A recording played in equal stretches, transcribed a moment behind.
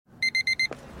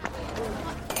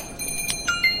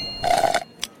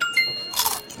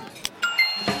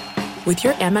With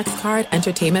your Amex card,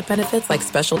 entertainment benefits like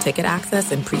special ticket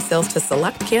access and pre-sales to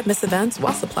select can't-miss events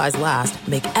while supplies last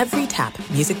make every tap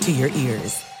music to your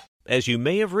ears. As you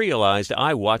may have realized,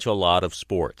 I watch a lot of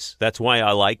sports. That's why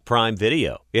I like Prime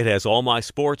Video. It has all my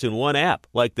sports in one app,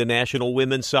 like the National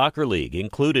Women's Soccer League,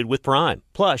 included with Prime.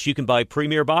 Plus, you can buy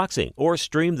Premier Boxing or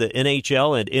stream the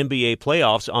NHL and NBA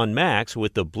playoffs on Max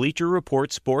with the Bleacher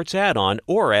Report Sports add-on,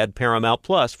 or add Paramount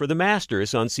Plus for the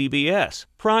Masters on CBS.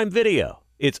 Prime Video.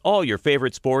 It's all your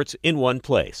favorite sports in one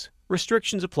place.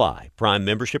 Restrictions apply. Prime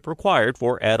membership required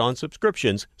for add-on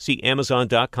subscriptions. See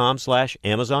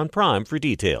Amazon.com/Amazon Prime for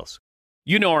details.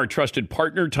 You know our trusted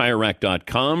partner,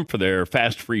 TireRack.com, for their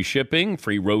fast, free shipping,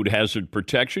 free road hazard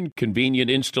protection, convenient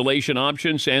installation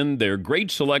options, and their great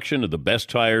selection of the best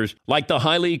tires, like the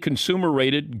highly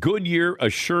consumer-rated Goodyear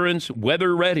Assurance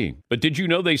Weather Ready. But did you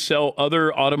know they sell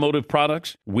other automotive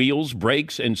products? Wheels,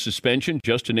 brakes, and suspension,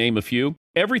 just to name a few.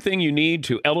 Everything you need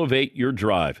to elevate your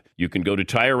drive. You can go to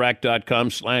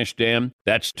TireRack.com/Dan.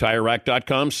 That's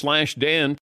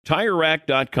TireRack.com/Dan.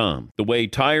 TireRack.com, the way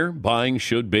tire buying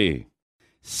should be.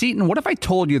 Seton, what if I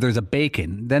told you there's a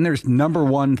bacon, then there's number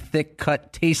one thick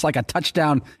cut, tastes like a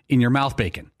touchdown in your mouth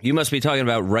bacon? You must be talking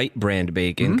about Wright Brand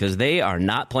bacon, because they are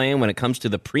not playing when it comes to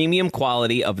the premium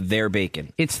quality of their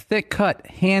bacon. It's thick cut,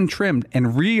 hand trimmed,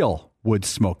 and real wood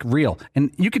smoke, real.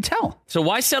 And you can tell. So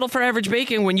why settle for average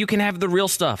bacon when you can have the real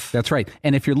stuff? That's right.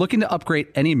 And if you're looking to upgrade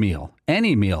any meal,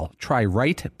 try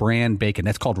Wright Brand bacon.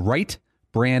 That's called Wright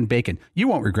Brand bacon. You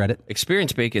won't regret it.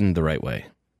 Experience bacon the right way.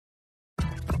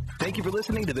 Thank you for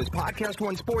listening to this Podcast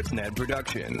One Sportsnet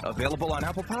production, available on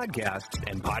Apple Podcasts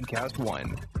and Podcast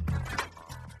One.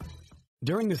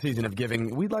 During the season of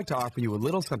giving, we'd like to offer you a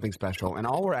little something special, and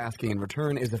all we're asking in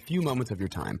return is a few moments of your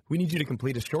time. We need you to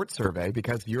complete a short survey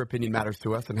because your opinion matters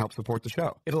to us and helps support the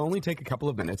show. It'll only take a couple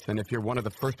of minutes, and if you're one of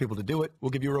the first people to do it, we'll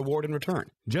give you a reward in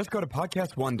return. Just go to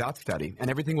podcastone.study,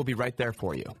 and everything will be right there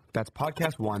for you. That's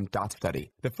podcastone.study.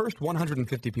 The first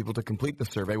 150 people to complete the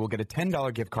survey will get a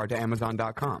 $10 gift card to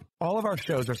Amazon.com. All of our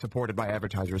shows are supported by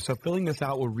advertisers, so filling this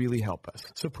out will really help us.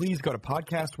 So please go to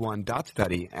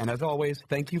podcastone.study, and as always,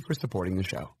 thank you for supporting the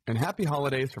show. And happy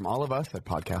holidays from all of us at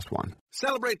Podcast One.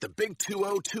 Celebrate the big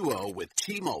 2020 with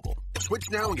T-Mobile. Switch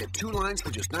now and get 2 lines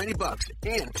for just $90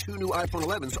 and 2 new iPhone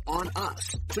 11s on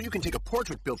us. So you can take a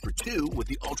portrait built for 2 with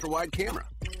the ultra-wide camera.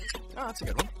 Oh, that's a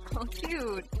good one. Oh,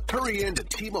 cute. Hurry in to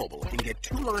T-Mobile and get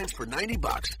 2 lines for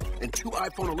 $90 and 2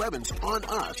 iPhone 11s on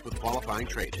us with qualifying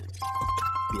trade-ins.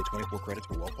 Via 24 credits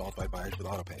for well-qualified buyers with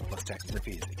autopay, plus taxes and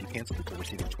fees. If you cancel before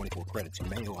receiving 24 credits, you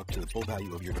may owe up to the full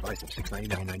value of your device of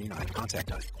 $699.99.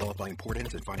 Contact us. Qualifying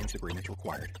port-ins and finance agreements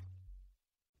required.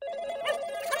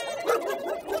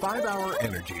 5-Hour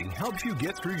Energy helps you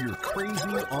get through your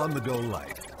crazy on-the-go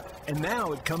life. And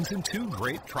now it comes in 2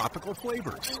 great tropical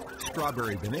flavors,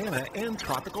 strawberry banana and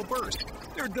tropical burst.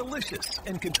 They're delicious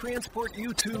and can transport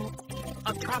you to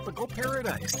a tropical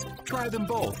paradise. Try them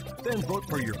both, then vote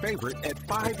for your favorite at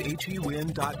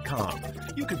 5hewin.com.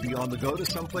 You could be on the go to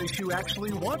someplace you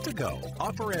actually want to go.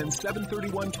 Offer ends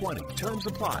 7/31/20. Terms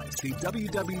apply. See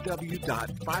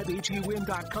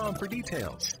www.5hewin.com for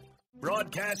details.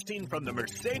 Broadcasting from the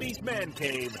Mercedes Man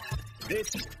Cave, this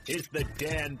is the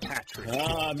Dan Patrick.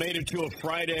 Made it to a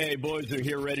Friday. Boys are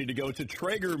here ready to go. It's a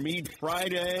Traeger Meat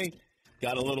Friday.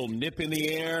 Got a little nip in the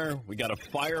air. We got a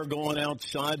fire going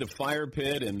outside the fire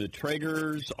pit, and the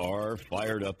Traegers are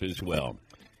fired up as well.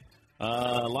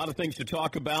 A lot of things to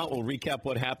talk about. We'll recap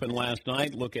what happened last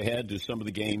night, look ahead to some of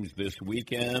the games this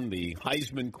weekend. The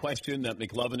Heisman question that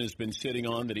McLovin has been sitting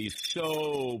on that he's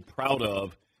so proud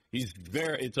of.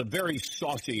 It's a very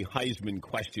saucy Heisman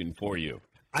question for you.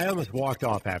 I almost walked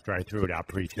off after I threw it out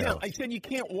pre-show. Yeah, I said you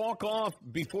can't walk off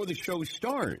before the show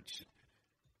starts.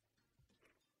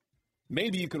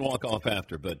 Maybe you can walk off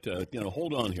after, but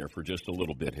hold on here for just a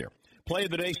little bit here. Play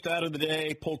of the day, stat of the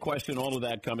day, poll question, all of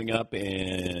that coming up,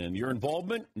 and your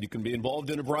involvement. You can be involved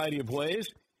in a variety of ways.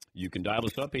 You can dial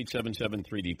us up,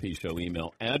 877-3DP Show,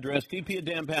 email address,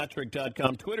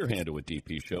 dp@danpatrick.com, Twitter handle at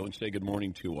DP Show, and say good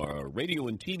morning to our radio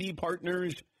and TV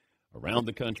partners around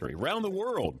the country, around the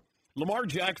world. Lamar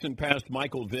Jackson passed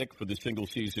Michael Vick for the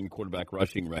single-season quarterback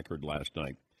rushing record last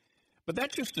night. But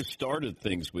that's just the start of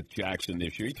things with Jackson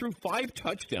this year. He threw 5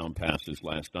 touchdown passes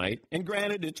last night, and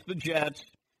granted, it's the Jets,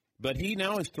 but he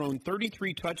now has thrown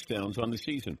 33 touchdowns on the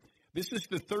season. This is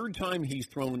the 3rd time he's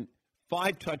thrown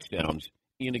 5 touchdowns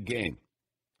in a game.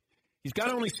 He's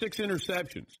got only 6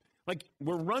 interceptions.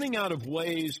 We're running out of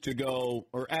ways to go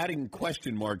or adding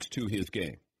question marks to his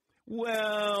game.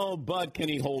 Well, but can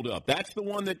he hold up? That's the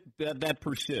one that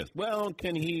persists. Well,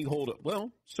 can he hold up?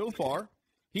 Well, so far,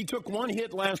 he took 1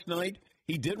 hit last night.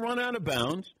 He did run out of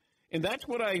bounds. And that's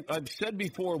what I've said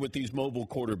before with these mobile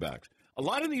quarterbacks. A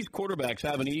lot of these quarterbacks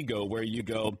have an ego where you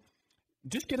go,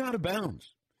 just get out of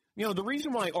bounds. You know, the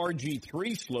reason why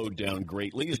RG3 slowed down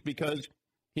greatly is because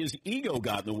his ego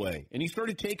got in the way, and he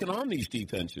started taking on these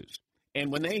defenses.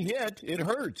 And when they hit, it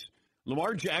hurts.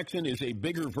 Lamar Jackson is a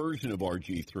bigger version of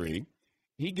RG3.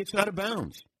 He gets out of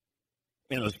bounds.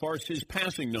 And as far as his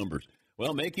passing numbers,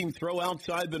 well, make him throw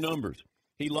outside the numbers.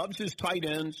 He loves his tight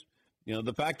ends. You know,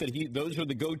 the fact that those are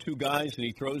the go-to guys, and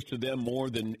he throws to them more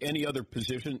than any other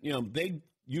position. You know, they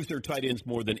use their tight ends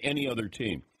more than any other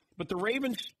team. But the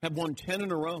Ravens have won 10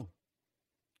 in a row.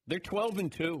 They're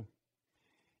 12-2.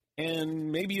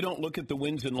 And maybe you don't look at the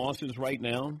wins and losses right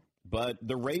now, but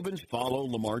the Ravens follow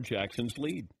Lamar Jackson's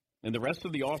lead. And the rest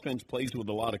of the offense plays with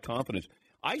a lot of confidence.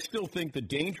 I still think the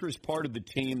dangerous part of the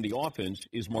team, the offense,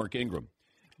 is Mark Ingram.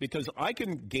 Because I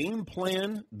can game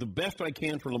plan the best I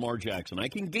can for Lamar Jackson. I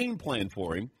can game plan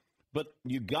for him, but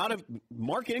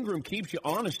Mark Ingram keeps you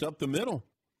honest up the middle.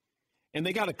 And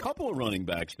they got a couple of running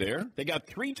backs there. They got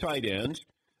 3 tight ends.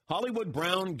 Hollywood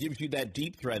Brown gives you that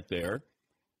deep threat there.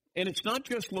 And it's not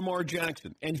just Lamar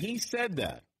Jackson. And he said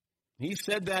that. He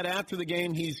said that after the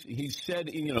game. He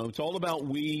said, you know, it's all about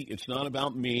we. It's not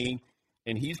about me.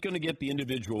 And he's going to get the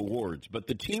individual awards. But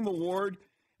the team award,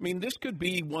 I mean, this could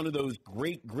be one of those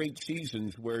great, great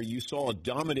seasons where you saw a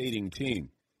dominating team.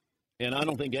 And I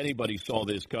don't think anybody saw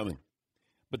this coming.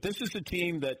 But this is a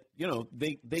team that, you know,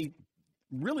 they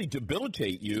really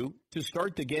debilitate you to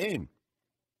start the game.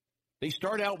 They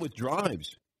start out with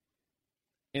drives.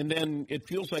 And then it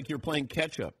feels like you're playing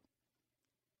catch-up.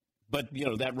 But, you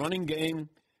know, that running game,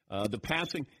 the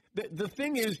passing. The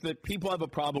thing is that people have a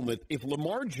problem with, if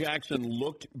Lamar Jackson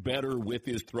looked better with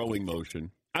his throwing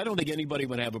motion, I don't think anybody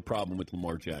would have a problem with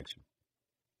Lamar Jackson.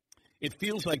 It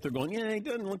feels like they're going, yeah, he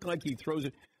doesn't look like he throws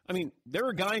it. I mean, there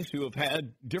are guys who have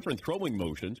had different throwing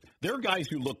motions. There are guys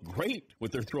who look great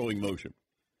with their throwing motion.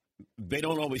 They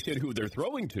don't always hit who they're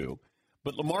throwing to.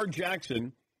 But Lamar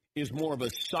Jackson is more of a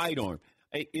sidearm.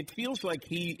 It feels like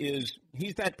he's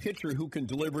that pitcher who can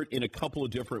deliver it in a couple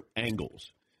of different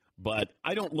angles. But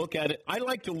I don't look at it. I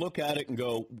like to look at it and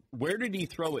go, where did he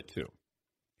throw it to?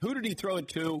 Who did he throw it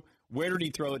to? Where did he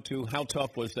throw it to? How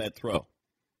tough was that throw?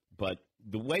 But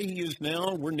the way he is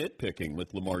now, we're nitpicking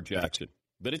with Lamar Jackson.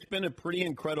 But it's been a pretty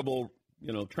incredible,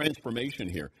 you know, transformation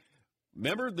here.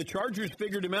 Remember, the Chargers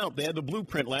figured him out. They had the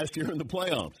blueprint last year in the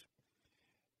playoffs.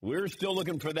 We're still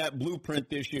looking for that blueprint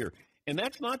this year. And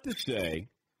that's not to say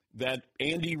that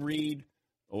Andy Reid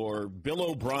or Bill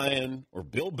O'Brien or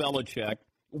Bill Belichick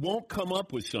won't come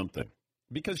up with something,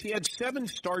 because he had 7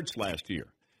 starts last year.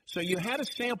 So you had a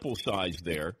sample size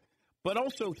there, but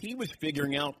also he was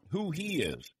figuring out who he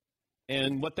is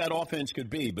and what that offense could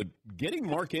be. But getting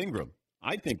Mark Ingram,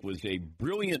 I think, was a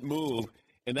brilliant move,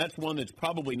 and that's one that's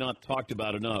probably not talked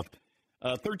about enough.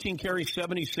 13 carries,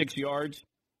 76 yards,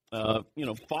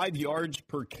 5 yards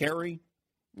per carry.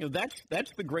 You know,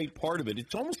 that's the great part of it.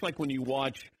 It's almost like when you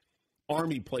watch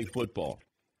Army play football.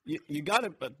 You got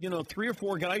to, 3 or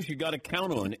 4 guys you got to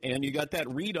count on, and you got that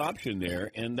read option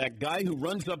there, and that guy who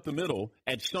runs up the middle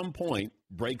at some point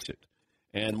breaks it.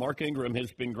 And Mark Ingram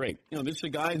has been great. You know, this is a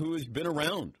guy who has been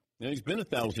around. You know, he's been a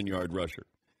 1,000-yard rusher.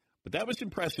 But that was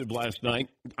impressive last night.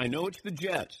 I know it's the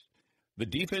Jets. The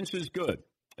defense is good,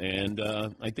 and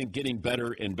I think getting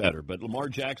better and better. But Lamar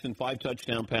Jackson, 5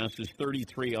 touchdown passes,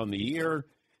 33 on the year.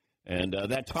 And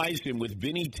that ties him with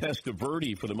Vinny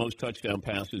Testaverde for the most touchdown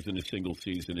passes in a single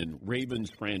season in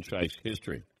Ravens franchise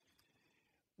history.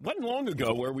 Wasn't long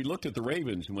ago where we looked at the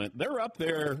Ravens and went, they're up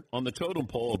there on the totem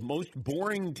pole of most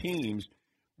boring teams.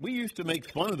 We used to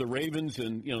make fun of the Ravens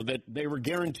and, you know, that they were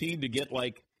guaranteed to get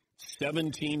like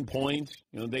 17 points.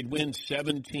 You know, they'd win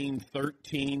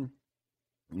 17-13.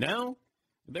 Now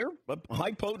they're a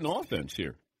high potent offense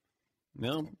here.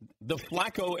 Now, the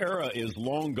Flacco era is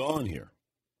long gone here.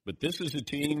 But this is a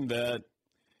team that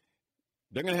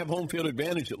they're going to have home field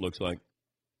advantage, it looks like.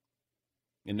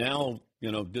 And now,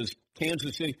 you know, does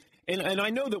Kansas City – and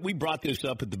I know that we brought this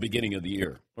up at the beginning of the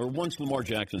year, or once Lamar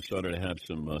Jackson started to have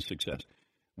some success.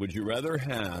 Would you rather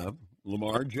have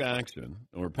Lamar Jackson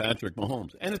or Patrick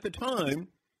Mahomes? And at the time,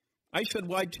 I said,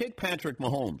 well, I'd take Patrick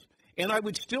Mahomes. And I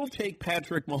would still take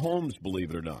Patrick Mahomes, believe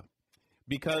it or not,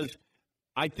 because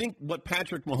I think what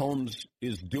Patrick Mahomes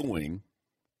is doing –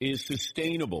 is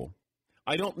sustainable.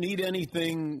 I don't need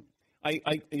anything.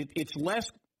 It's less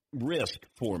risk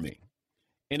for me,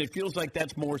 and it feels like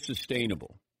that's more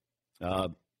sustainable.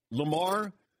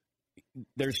 Lamar,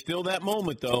 there's still that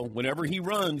moment, though, whenever he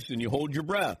runs and you hold your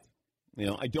breath. You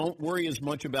know, I don't worry as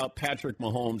much about Patrick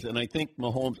Mahomes, and I think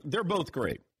Mahomes, they're both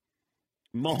great.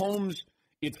 Mahomes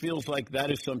it feels like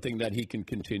that is something that he can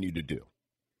continue to do.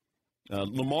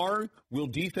 Lamar, will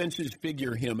defenses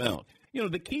figure him out?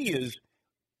 The key is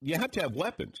you have to have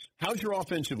weapons. How's your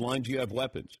offensive line? Do you have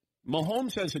weapons?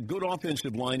 Mahomes has a good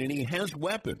offensive line, and he has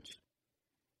weapons.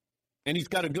 And he's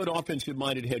got a good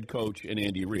offensive-minded head coach in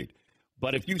Andy Reid.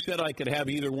 But if you said I could have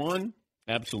either one,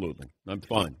 absolutely. I'm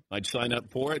fine. I'd sign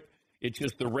up for it. It's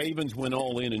just the Ravens went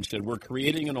all in and said, we're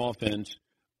creating an offense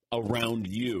around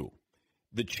you.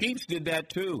 The Chiefs did that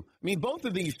too. I mean, both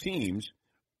of these teams,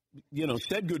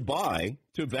 said goodbye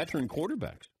to veteran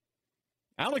quarterbacks.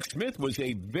 Alex Smith was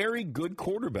a very good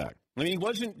quarterback. I mean, he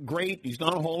wasn't great. He's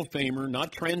not a Hall of Famer,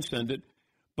 not transcendent,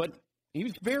 but he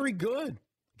was very good.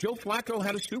 Joe Flacco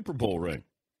had a Super Bowl ring.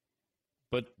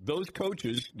 But those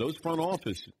coaches, those front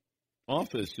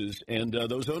offices, and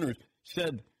those owners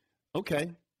said,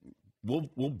 okay,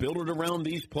 we'll build it around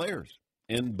these players.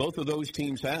 And both of those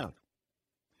teams have.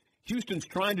 Houston's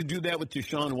trying to do that with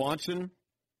Deshaun Watson.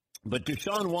 But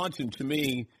Deshaun Watson, to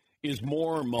me, is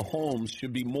more Mahomes,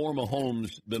 should be more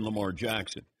Mahomes than Lamar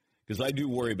Jackson. Because I do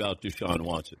worry about Deshaun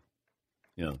Watson.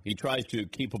 He tries to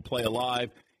keep a play alive.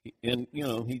 And,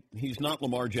 he's not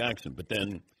Lamar Jackson. But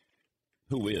then,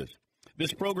 who is?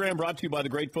 This program brought to you by the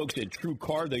great folks at True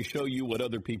Car. They show you what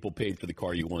other people paid for the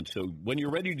car you want. So when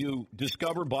you're ready to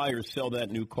discover, buy, or sell that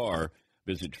new car,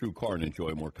 visit True Car and enjoy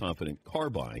a more confident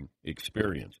car buying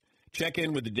experience. Check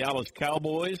in with the Dallas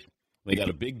Cowboys. They got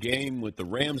a big game with the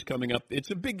Rams coming up.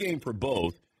 It's a big game for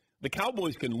both. The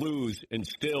Cowboys can lose and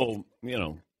still,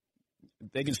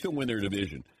 they can still win their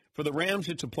division. For the Rams,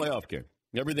 it's a playoff game.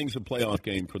 Everything's a playoff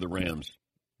game for the Rams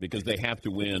because they have to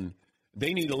win.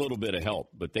 They need a little bit of help,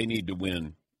 but they need to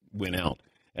win out.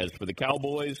 As for the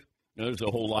Cowboys, there's a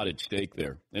whole lot at stake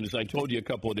there. And as I told you a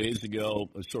couple of days ago,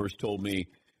 a source told me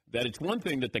that it's one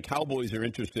thing that the Cowboys are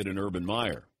interested in Urban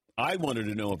Meyer. I wanted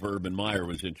to know if Urban Meyer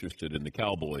was interested in the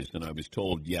Cowboys, and I was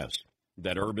told yes,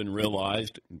 that Urban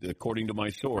realized, according to my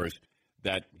source,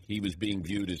 that he was being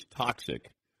viewed as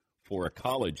toxic for a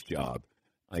college job,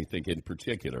 I think in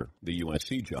particular the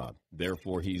USC job.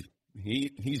 Therefore, he's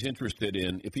interested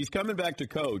in, if he's coming back to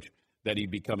coach, that he'd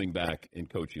be coming back and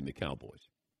coaching the Cowboys.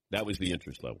 That was the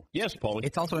interest level. Yes, Paulie.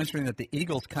 It's also interesting that the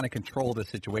Eagles kind of control the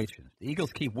situation. The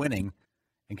Eagles keep winning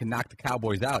and can knock the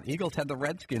Cowboys out. Eagles had the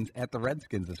Redskins at the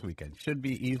Redskins this weekend. Should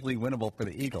be easily winnable for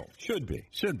the Eagles. Should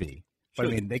be. But, I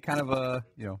mean, they kind of,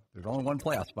 there's only one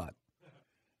playoff spot.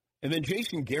 And then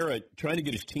Jason Garrett, trying to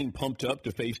get his team pumped up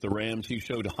to face the Rams, he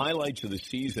showed highlights of the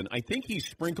season. I think he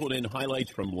sprinkled in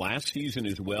highlights from last season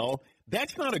as well.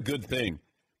 That's not a good thing.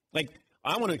 Like,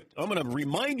 I'm gonna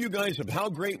remind you guys of how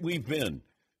great we've been.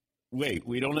 Wait,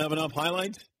 we don't have enough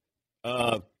highlights?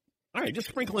 All right, just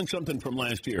sprinkle in something from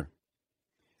last year.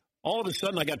 All of a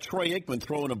sudden, I got Troy Aikman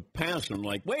throwing a pass, and I'm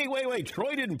like, wait.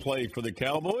 Troy didn't play for the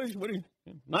Cowboys.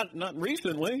 Not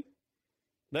recently.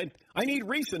 I need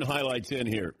recent highlights in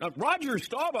here. Roger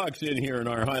Staubach's in here in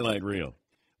our highlight reel.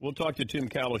 We'll talk to Tim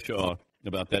Calishaw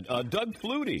about that. Doug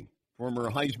Flutie, former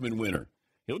Heisman winner.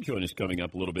 He'll join us coming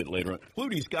up a little bit later on.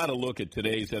 Flutie's got to look at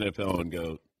today's NFL and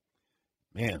go,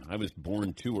 man, I was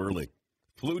born too early.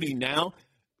 Flutie now,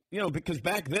 because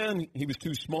back then he was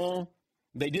too small.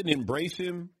 They didn't embrace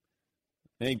him.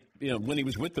 When he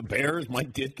was with the Bears,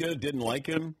 Mike Ditka didn't like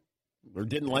him or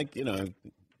didn't like,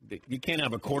 you can't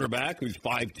have a quarterback who's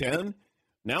 5'10".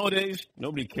 Nowadays,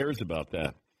 nobody cares about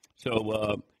that.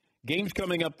 So, games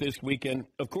coming up this weekend.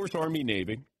 Of course,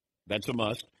 Army-Navy. That's a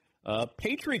must.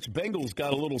 Patriots-Bengals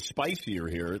got a little spicier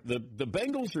here. The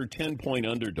Bengals are 10-point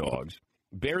underdogs.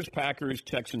 Bears-Packers,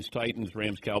 Texans-Titans,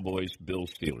 Rams-Cowboys,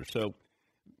 Bills-Steelers. So,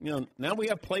 now we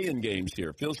have play-in games here.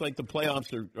 It feels like the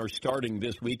playoffs are starting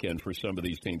this weekend for some of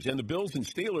these teams. And the Bills and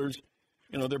Steelers,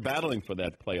 they're battling for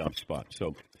that playoff spot.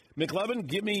 So, McLevin,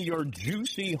 give me your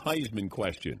juicy Heisman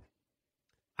question.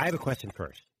 I have a question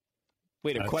first.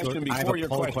 Wait, a question before your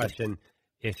question.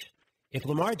 If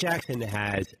Lamar Jackson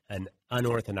has an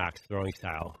unorthodox throwing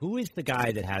style, who is the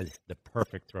guy that has the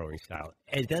perfect throwing style?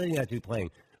 It doesn't even have to be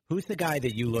playing. Who's the guy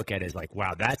that you look at as like,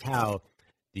 wow, that's how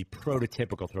the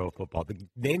prototypical throw of football? The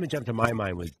name that jumped to my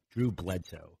mind was Drew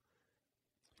Bledsoe.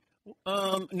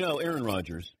 No, Aaron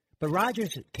Rodgers. But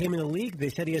Rodgers came in the league. They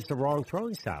said he has the wrong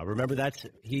throwing style. Remember,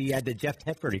 he had the Jeff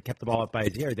Tedford. He kept the ball up by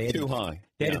his ear. Too high.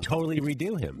 They had to totally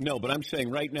redo him. No, but I'm saying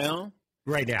right now.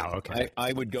 Right now, okay.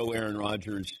 I would go Aaron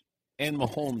Rodgers and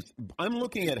Mahomes. I'm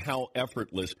looking at how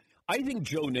effortless. I think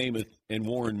Joe Namath and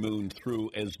Warren Moon threw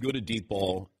as good a deep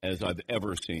ball as I've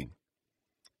ever seen.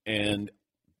 And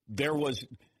there was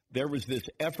this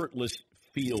effortless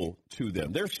feel to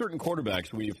them. There are certain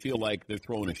quarterbacks where you feel like they're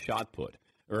throwing a shot put,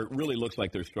 or it really looks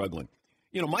like they're struggling.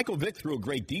 Michael Vick threw a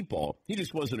great deep ball. He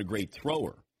just wasn't a great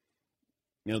thrower.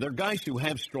 You know, there are guys who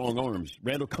have strong arms.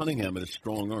 Randall Cunningham had a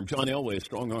strong arm. John Elway, a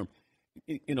strong arm.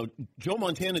 You know, Joe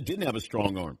Montana didn't have a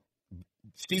strong arm.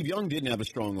 Steve Young didn't have a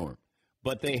strong arm.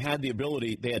 But they had the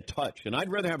ability, they had touch. And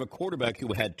I'd rather have a quarterback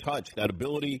who had touch, that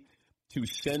ability to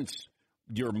sense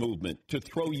your movement, to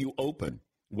throw you open.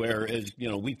 Whereas, you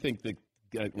know, we think that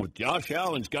Josh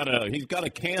Allen's got a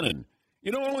cannon.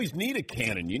 You don't always need a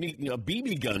cannon. You need a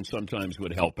BB gun sometimes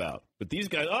would help out. But these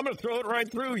guys, I'm going to throw it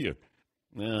right through you.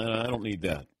 I don't need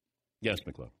that. Yes,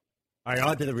 McClellan. All right,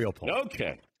 on to the real poll.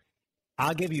 Okay.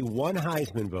 I'll give you one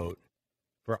Heisman vote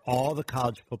for all the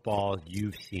college football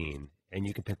you've seen, and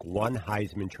you can pick one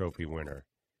Heisman Trophy winner.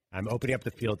 I'm opening up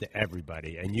the field to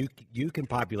everybody, and you can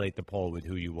populate the poll with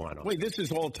who you want. Wait, this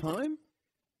is all time?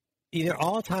 Either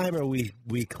all time or we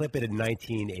clip it in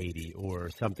 1980 or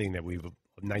something that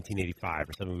 1985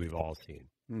 or something we've all seen.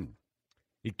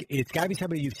 It's got to be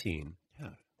somebody you've seen. Yeah.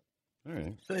 All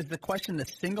right. So is the question the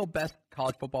single best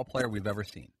college football player we've ever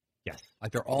seen? Yes.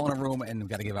 Like they're all in a room and we've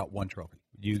got to give out one trophy.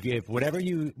 You give whatever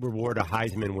you reward a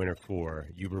Heisman winner for,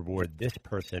 you reward this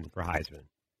person for Heisman.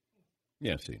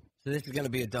 Yeah, see. So this is going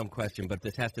to be a dumb question, but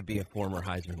this has to be a former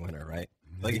Heisman winner, right?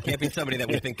 Like it can't be somebody that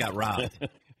we think got robbed.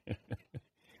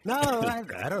 No,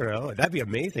 I don't know. That'd be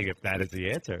amazing if that is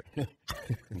the answer.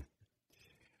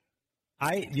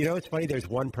 It's funny. There's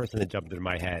one person that jumped into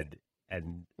my head,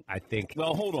 and I think.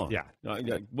 Well, hold on. Yeah.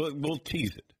 We'll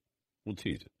tease it.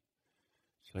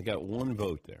 So I got one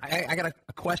vote there. I got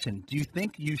a question. Do you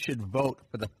think you should vote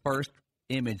for the first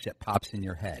image that pops in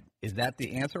your head? Is that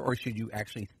the answer, or should you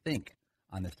actually think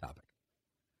on this topic?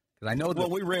 Because I know that.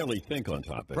 Well, we rarely think on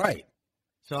topics. Right.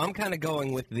 So I'm kind of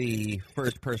going with the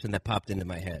first person that popped into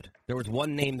my head. There was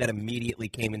one name that immediately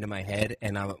came into my head,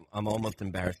 and I'm almost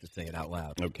embarrassed to say it out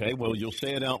loud. Okay, well, you'll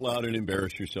say it out loud and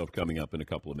embarrass yourself coming up in a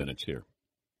couple of minutes here.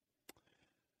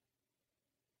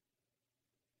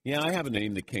 Yeah, I have a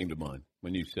name that came to mind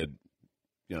when you said,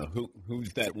 you know,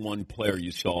 who's that one player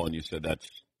you saw, and you said that's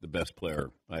the best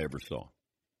player I ever saw.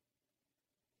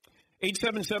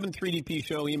 877-3DP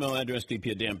Show, email address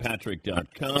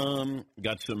dp@danpatrick.com.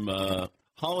 Got some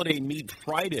Holiday Meat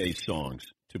Friday songs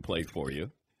to play for you. A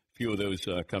few of those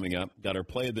coming up. Got our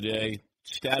play of the day,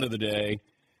 stat of the day.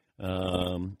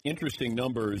 Interesting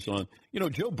numbers on,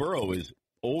 Joe Burrow is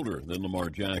older than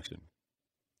Lamar Jackson.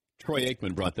 Troy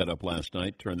Aikman brought that up last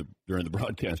night during the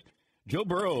broadcast. Joe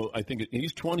Burrow, I think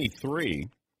he's 23.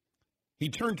 He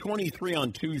turned 23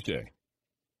 on Tuesday.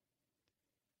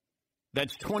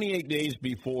 That's 28 days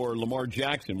before Lamar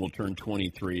Jackson will turn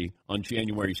 23 on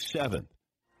January 7th.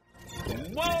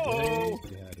 Whoa!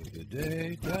 Stat of the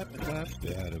day,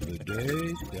 stat of the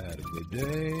day, stat of the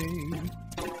day.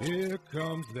 Here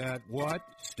comes that what?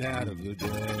 Stat of the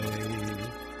day.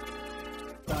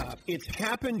 It's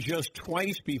happened just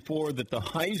twice before that the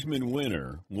Heisman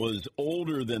winner was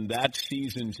older than that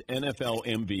season's NFL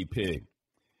MVP.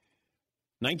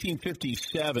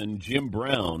 1957, Jim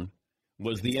Brown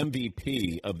was the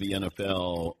MVP of the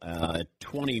NFL at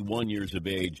 21 years of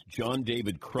age. John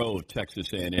David Crow of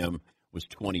Texas A&M was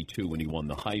 22 when he won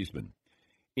the Heisman.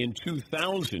 In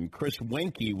 2000, Chris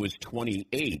Wenke was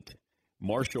 28.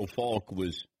 Marshall Faulk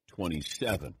was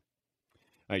 27. All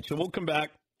right, so we'll come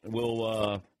back.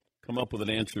 We'll come up with an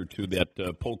answer to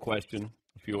that poll question.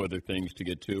 A few other things to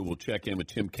get to. We'll check in with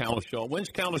Tim Cowlishaw. When's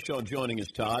Cowlishaw joining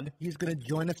us, Todd? He's going to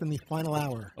join us in the final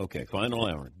hour. Okay, final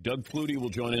hour. Doug Flutie will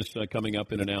join us coming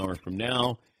up in an hour from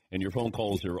now, and your phone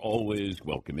calls are always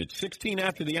welcome. It's 16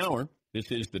 after the hour.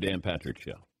 This is the Dan Patrick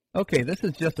Show. Okay, this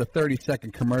is just a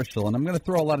 30-second commercial, and I'm going to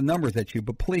throw a lot of numbers at you,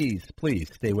 but please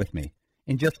stay with me.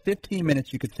 In just 15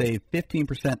 minutes, you could save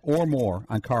 15% or more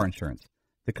on car insurance.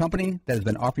 The company that has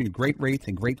been offering you great rates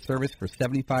and great service for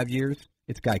 75 years,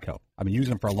 it's Geico. I've been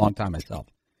using them for a long time myself.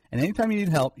 And anytime you need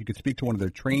help, you can speak to one of their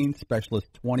trained specialists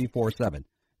 24/7.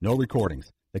 No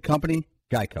recordings. The company,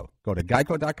 Geico. Go to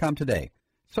geico.com today.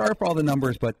 Sorry for all the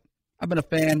numbers, but I've been a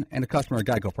fan and a customer of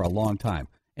Geico for a long time.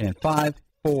 And in 5,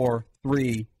 4,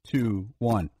 3, 2,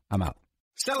 1, I'm out.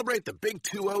 Celebrate the big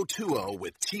 2020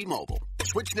 with T-Mobile.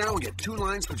 Switch now and get 2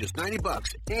 lines for just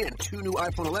 $90 and 2 new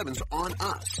iPhone 11s on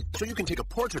us. So you can take a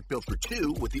portrait built for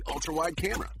 2 with the ultra-wide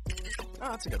camera. Oh,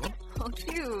 that's a good one. Oh,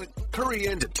 cute. Hurry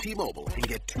in to T-Mobile and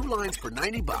get 2 lines for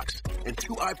 $90 and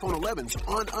 2 iPhone 11s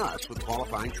on us with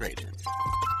qualifying trade-ins.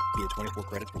 Via 24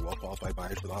 credits for well-qualified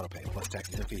buyers with autopay, plus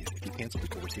taxes and fees. If you cancel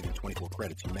before receiving 24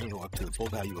 credits, you may owe up to the full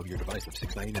value of your device of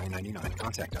 $699.99.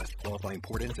 Contact us. Qualifying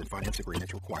port-ins and finance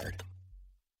agreements required.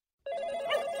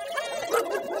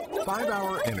 5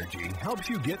 Hour Energy helps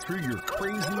you get through your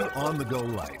crazy on-the-go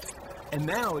life. And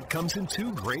now it comes in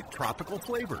 2 great tropical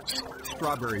flavors,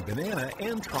 strawberry banana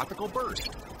and tropical burst.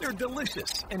 They're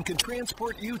delicious and can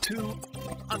transport you to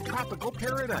a tropical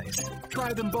paradise.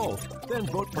 Try them both, then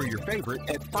vote for your favorite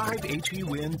at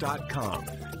 5HEWin.com.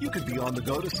 You could be on the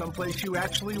go to someplace you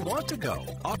actually want to go.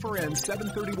 Offer ends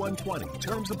 7/31/20.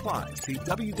 Terms apply. See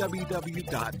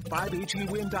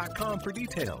www.5HEWin.com for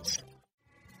details.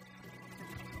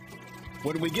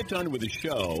 When we get done with the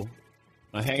show,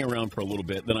 I hang around for a little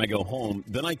bit, then I go home,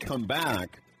 then I come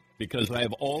back because I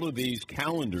have all of these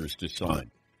calendars to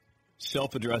sign.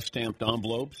 Self-addressed stamped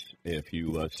envelopes. If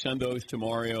you send those to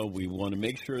Mario, we want to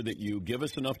make sure that you give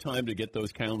us enough time to get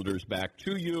those calendars back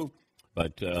to you.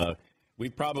 But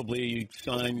we've probably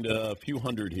signed a few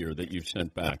hundred here that you've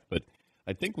sent back. But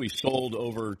I think we sold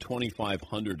over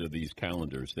 2,500 of these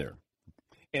calendars there.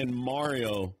 And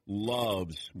Mario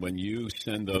loves when you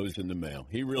send those in the mail.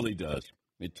 He really does.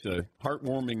 It's a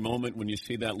heartwarming moment when you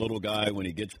see that little guy when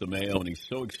he gets the mail, and he's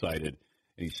so excited,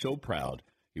 and he's so proud.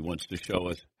 He wants to show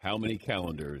us how many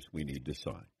calendars we need to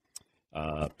sign.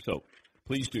 So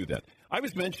please do that. I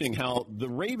was mentioning how the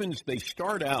Ravens, they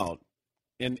start out,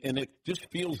 and it just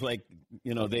feels like,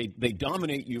 you know, they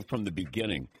dominate you from the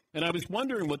beginning. And I was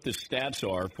wondering what the stats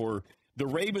are for the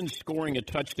Ravens scoring a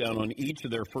touchdown on each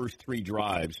of their first 3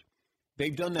 drives.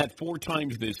 They've done that 4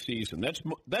 times this season.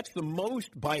 That's the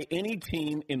most by any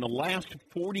team in the last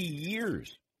 40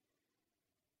 years.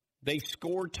 They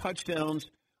score touchdowns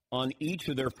on each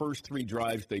of their first 3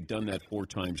 drives. They've done that 4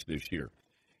 times this year.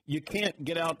 You can't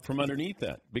get out from underneath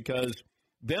that because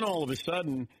then all of a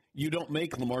sudden you don't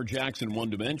make Lamar Jackson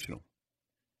one-dimensional.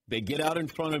 They get out in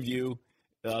front of you.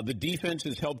 The defense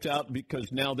has helped out because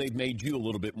now they've made you a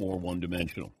little bit more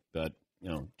one-dimensional. But, you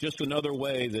know, just another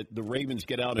way that the Ravens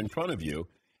get out in front of you.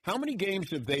 How many games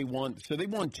have they won? So they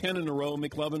won 10 in a row,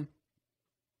 McLovin?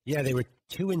 Yeah, they were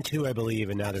 2-2, I believe,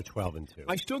 and now they're 12-2.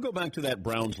 I still go back to that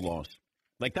Browns loss.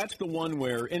 Like, that's the one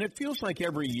where, and it feels like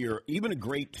every year, even a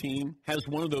great team has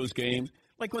one of those games.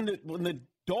 Like when the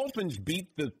Dolphins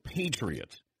beat the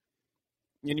Patriots,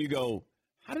 and you go,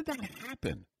 how did that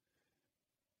happen?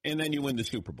 And then you win the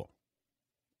Super Bowl.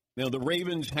 Now, the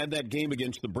Ravens had that game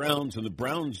against the Browns, and the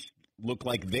Browns looked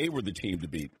like they were the team to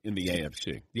beat in the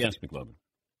AFC. Yes, McLovin.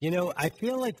 You know, I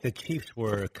feel like the Chiefs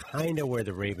were kind of where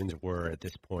the Ravens were at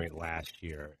this point last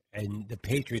year, and the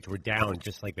Patriots were down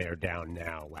just like they are down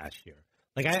now last year.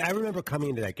 Like, I remember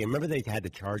coming into that game. Remember they had the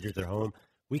Chargers at home?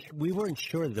 We weren't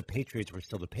sure that the Patriots were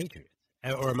still the Patriots.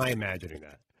 Or am I imagining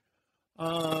that?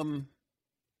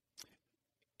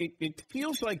 It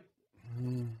feels like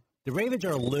the Ravens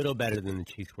are a little better than the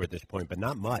Chiefs were at this point, but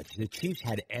not much. The Chiefs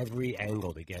had every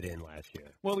angle to get in last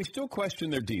year. Well, we still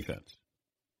question their defense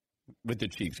with the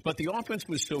Chiefs, but the offense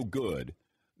was so good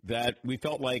that we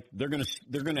felt like they're going to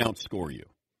outscore you.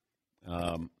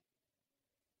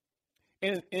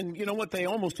 And you know what? They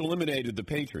almost eliminated the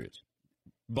Patriots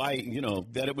by, you know,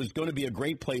 that it was going to be a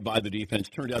great play by the defense.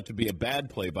 Turned out to be a bad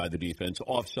play by the defense,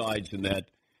 offsides, and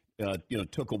that,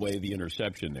 took away the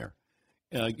interception there.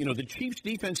 The Chiefs'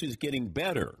 defense is getting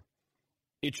better.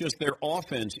 It's just their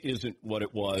offense isn't what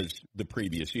it was the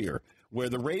previous year. Where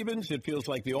the Ravens, it feels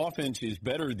like the offense is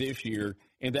better this year,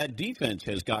 and that defense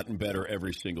has gotten better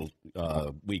every single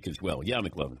week as well. Yeah,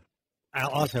 McLovin.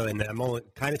 Also, and I'm only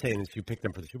kind of saying this, you picked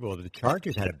them for the Super Bowl, the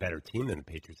Chargers had a better team than the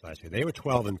Patriots last year. They were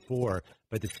 12-4,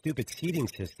 but the stupid seeding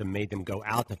system made them go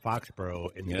out to Foxborough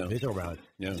in the divisional round.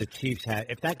 Yeah. The Chiefs had,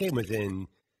 if that game was in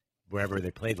wherever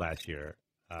they played last year,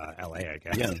 L.A., I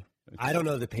guess. Yeah. I don't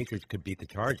know if the Patriots could beat the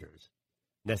Chargers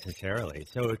necessarily.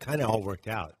 So it kind of all worked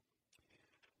out.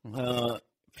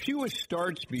 Fewest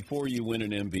starts before you win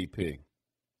an MVP.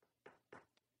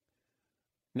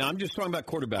 Now, I'm just talking about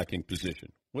quarterbacking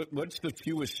position. What's the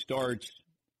fewest starts?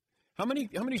 How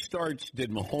many starts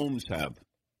did Mahomes have?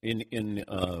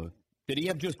 Did he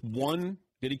have just one?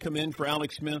 Did he come in for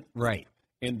Alex Smith? Right.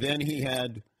 And then he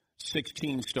had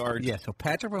 16 starts. Yeah, so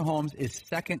Patrick Mahomes is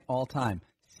second all-time.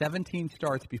 17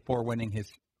 starts before winning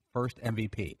his first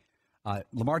MVP.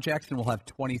 Lamar Jackson will have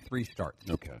 23 starts.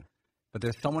 Okay. But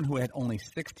there's someone who had only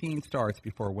 16 starts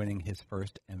before winning his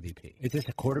first MVP. Is this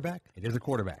a quarterback? It is a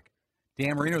quarterback.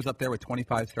 Dan Marino's up there with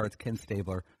 25 starts, Ken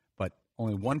Stabler, but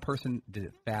only one person did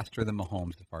it faster than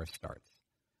Mahomes as far as starts.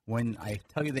 When I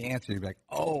tell you the answer, you'll be like,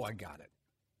 oh, I got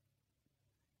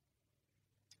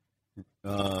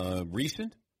it.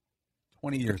 Recent?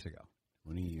 20 years ago.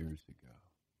 20 years ago.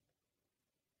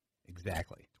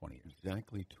 Exactly 20 years.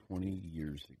 Exactly 20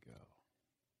 years ago.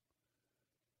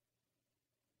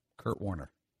 Kurt Warner.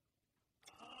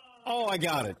 Oh, I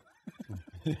got it.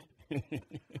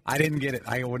 I didn't get it.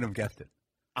 I wouldn't have guessed it.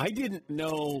 I didn't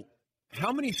know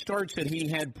How many starts had he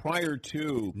had prior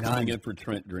to coming in for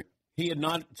Trent Green? He had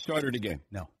not started a game.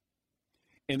 No.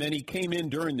 And then he came in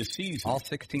during the season. All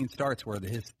 16 starts were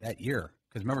that year.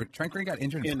 Because remember, Trent Green got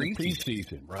injured in the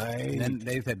preseason. Right. And then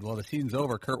they said, well, the season's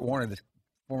over. Kurt Warner, this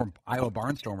former Iowa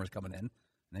Barnstormer, is coming in. And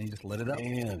then he just lit it up.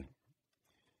 Man.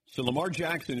 So Lamar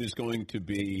Jackson is going to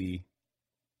be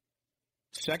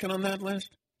second on that list?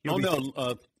 No,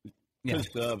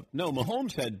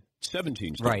 Mahomes had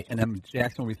 17 starts. Right, and then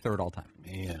Jackson will be third all time.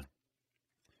 Man.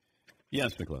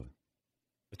 Yes, McLovin.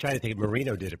 I was trying to think.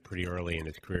 Marino did it pretty early in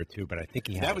his career, too, but I think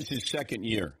that was his second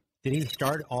year. Did he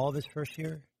start all of his first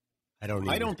year? I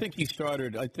don't think he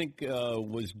started. I think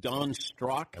was Don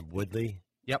Strock. Woodley?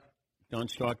 Yep. Don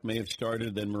Strock may have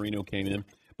started, then Marino came in.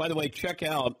 By the way, check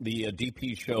out the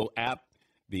DP Show app,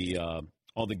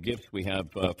 all the gifts we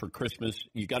have for Christmas.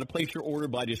 You got to place your order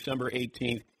by December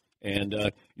 18th, and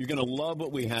you're going to love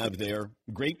what we have there.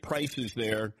 Great prices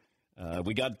there.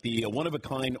 We got the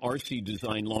one-of-a-kind RC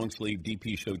Design long-sleeve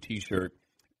DP Show T-shirt.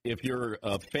 If you're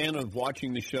a fan of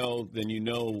watching the show, then you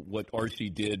know what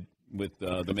RC did with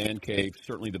the Man Cave,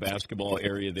 certainly the basketball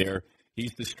area there.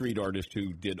 He's the street artist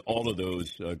who did all of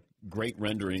those great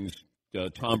renderings,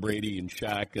 Tom Brady and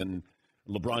Shaq and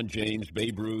LeBron James,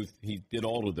 Babe Ruth. He did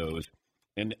all of those,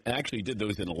 and actually did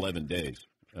those in 11 days.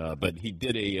 But he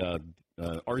did a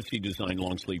RC Design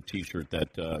long-sleeve T-shirt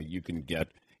that you can get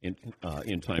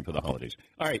in time for the holidays.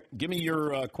 All right, give me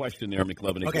your question there,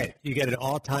 McLovin. Okay, you get an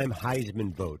all-time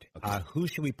Heisman vote. Okay. Who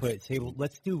should we put?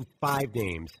 Let's do 5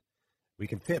 names. We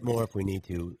can fit more if we need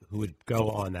to. Who would go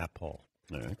on that poll?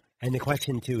 All right. And the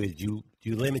question, too, is do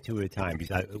you limit to it at a time?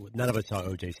 Because none of us saw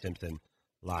O.J. Simpson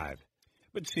live.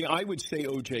 But, see, I would say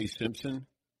O.J. Simpson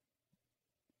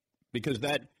because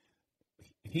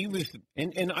he was –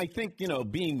 and I think,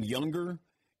 being younger,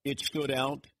 it stood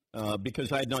out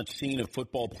because I had not seen a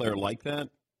football player like that.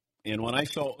 And when I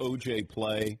saw O.J.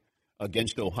 play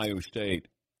against Ohio State,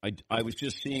 I was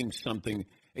just seeing something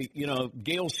 –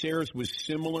 Gale Sayers was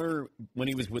similar when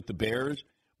he was with the Bears,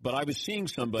 but I was seeing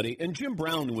somebody, and Jim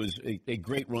Brown was a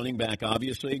great running back,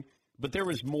 obviously, but there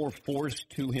was more force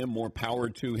to him, more power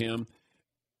to him.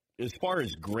 As far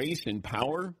as grace and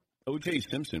power, O.J.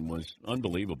 Simpson was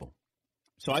unbelievable.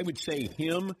 So I would say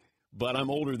him, but I'm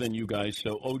older than you guys,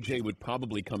 so O.J. would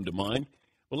probably come to mind.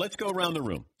 Well, let's go around the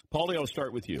room. Paulie, I'll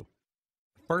start with you.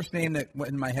 First name that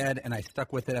went in my head, and I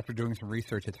stuck with it after doing some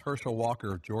research, it's Herschel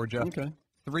Walker of Georgia. Okay.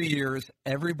 3 years,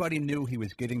 everybody knew he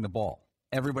was getting the ball.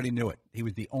 Everybody knew it. He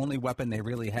was the only weapon they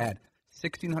really had.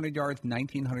 1,600 yards,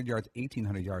 1,900 yards,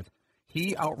 1,800 yards.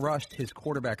 He outrushed his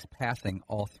quarterbacks passing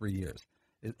all 3 years.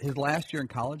 His last year in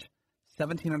college,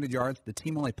 1,700 yards. The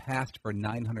team only passed for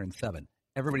 907.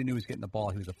 Everybody knew he was getting the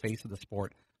ball. He was the face of the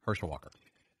sport, Herschel Walker.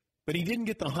 But he didn't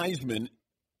get the Heisman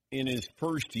in his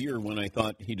first year when I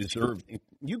thought he deserved.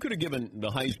 You could have given the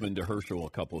Heisman to Herschel a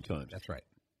couple of times. That's right.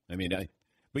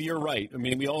 But you're right.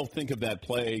 We all think of that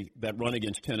play, that run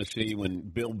against Tennessee when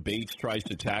Bill Bates tries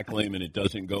to tackle him and it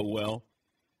doesn't go well.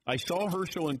 I saw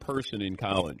Herschel in person in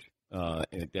college at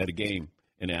a game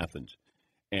in Athens.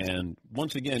 And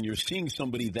once again, you're seeing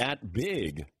somebody that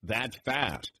big, that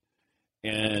fast.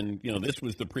 And, this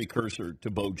was the precursor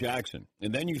to Bo Jackson.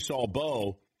 And then you saw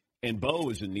Bo, and Bo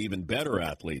is an even better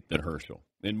athlete than Herschel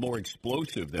and more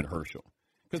explosive than Herschel.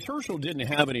 Because Herschel didn't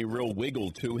have any real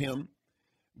wiggle to him.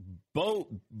 Bo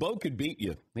could beat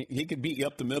you. He could beat you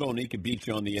up the middle, and he could beat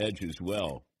you on the edge as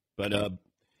well. But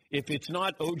if it's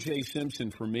not O.J.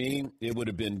 Simpson for me, it would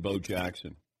have been Bo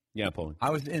Jackson. Yeah, Paul. I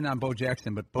was in on Bo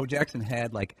Jackson, but Bo Jackson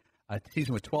had a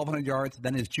season with 1,200 yards.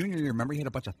 Then his junior year, remember, he had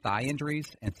a bunch of thigh injuries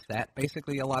and sat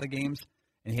basically a lot of games.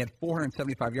 And he had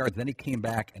 475 yards. Then he came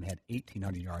back and had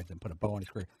 1,800 yards and put a bow on his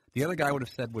career. The other guy I would have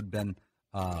said would have been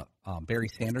Barry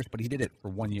Sanders, but he did it for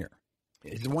 1 year.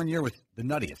 His 1 year was the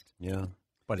nuttiest. Yeah.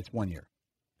 But it's 1 year.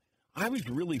 I was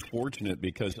really fortunate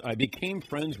because I became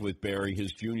friends with Barry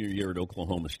his junior year at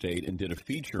Oklahoma State and did a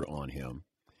feature on him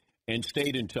and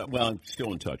stayed in touch. Well, I'm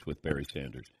still in touch with Barry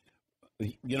Sanders.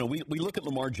 We look at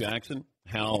Lamar Jackson,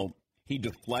 how he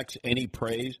deflects any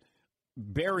praise.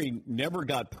 Barry never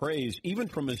got praise, even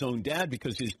from his own dad,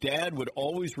 because his dad would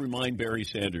always remind Barry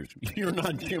Sanders, you're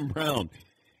not Jim Brown.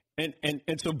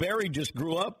 And so Barry just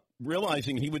grew up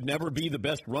realizing he would never be the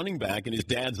best running back in his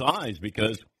dad's eyes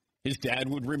because his dad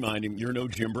would remind him, you're no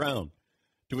Jim Brown.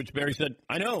 To which Barry said,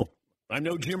 I know. I'm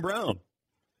no Jim Brown.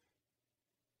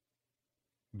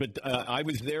 But I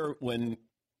was there when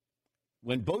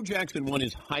Bo Jackson won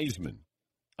his Heisman.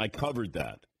 I covered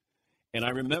that. And I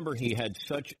remember he had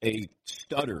such a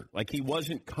stutter, like he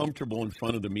wasn't comfortable in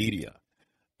front of the media.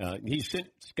 He's since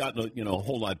gotten a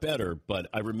whole lot better, but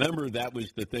I remember that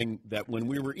was the thing that when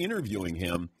we were interviewing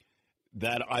him,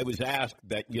 that I was asked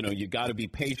that, you got to be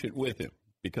patient with him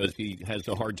because he has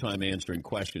a hard time answering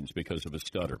questions because of a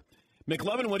stutter.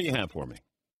 McLovin, what do you have for me?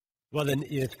 Well, then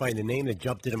it's funny. The name that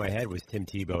jumped into my head was Tim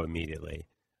Tebow immediately.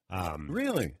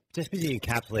 Really? Just because he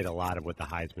encapsulated a lot of what the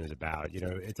Heisman is about.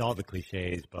 It's all the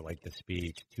cliches, but like the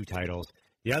speech, 2 titles.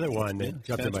 The other one that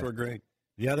jumped in my great.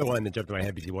 The other one that jumped in my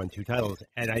head because he won 2 titles,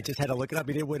 and I just had to look it up.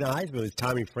 He didn't win a Heisman. It was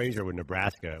Tommy Frazier with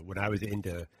Nebraska. When I was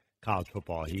into college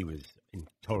football, he was in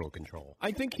total control.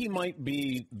 I think he might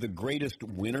be the greatest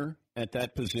winner at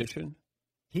that position.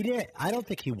 He did. I don't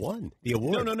think he won the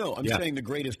award. No. I'm saying the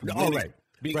greatest winner. Oh, right.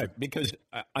 Right. Because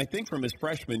I think from his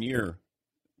freshman year,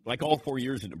 like all 4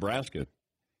 years at Nebraska,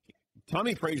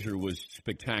 Tommy Frazier was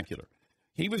spectacular.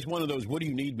 He was one of those, what do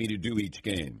you need me to do each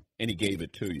game? And he gave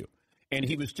it to you. And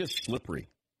he was just slippery.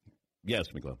 Yes,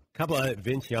 McLeod. Couple of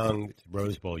Vince Young's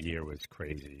Rose Bowl year was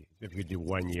crazy. If you could do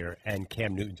 1 year, and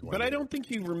Cam Newton's 1 But year. I don't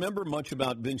think you remember much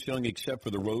about Vince Young except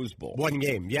for the Rose Bowl. 1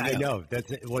 game. Yeah, I know.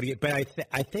 That's what he. But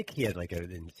I think he had like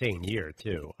an insane year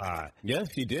too. Yes,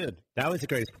 he did. That was the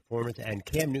greatest performance. And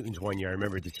Cam Newton's 1 year, I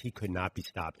remember just he could not be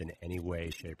stopped in any way,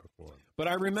 shape, or form. But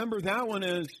I remember that one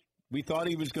as we thought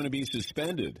he was going to be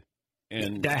suspended.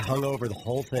 And that hung over the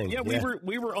whole thing. Yeah,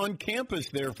 we were on campus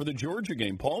there for the Georgia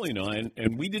game, Paulie and I,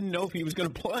 and we didn't know if he was going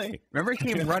to play. Remember, he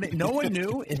came running. No one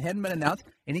knew. It hadn't been announced,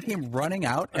 and he came running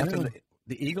out after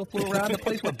the Eagle flew around. The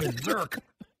place went berserk.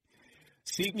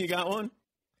 Seton, you got one?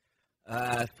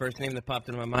 First name that popped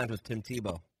into my mind was Tim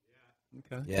Tebow.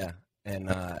 Yeah. Okay. Yeah, and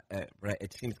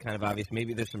it seems kind of obvious.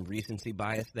 Maybe there's some recency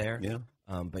bias there. Yeah.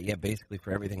 But yeah, basically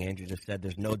for everything Andrew just said,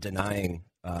 there's no denying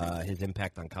his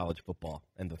impact on college football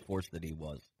and the force that he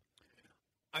was.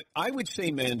 I would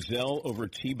say Manziel over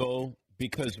Tebow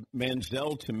because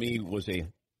Manziel to me was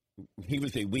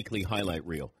a weekly highlight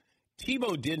reel.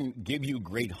 Tebow didn't give you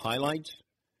great highlights.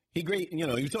 He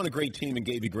was on a great team and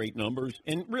gave you great numbers,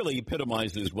 and really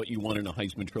epitomizes what you want in a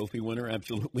Heisman Trophy winner.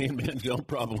 Absolutely, and Manziel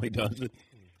probably does it.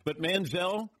 But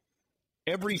Manziel,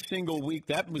 every single week,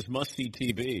 that was must-see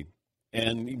TV.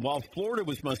 And while Florida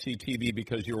was must-see TV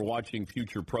because you were watching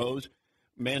future pros,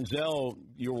 Manziel,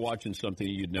 you were watching something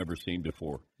you'd never seen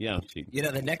before. Yeah, Steve.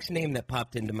 The next name that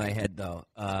popped into my head, though,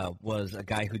 was a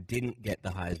guy who didn't get the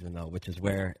Heisman, though, which is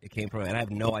where it came from. And I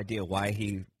have no idea why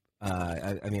he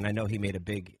I know he made a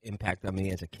big impact on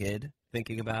me as a kid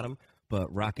thinking about him,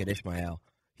 but Rocket Ismail,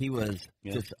 he was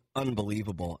just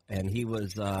unbelievable. And he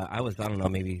was, I don't know,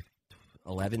 maybe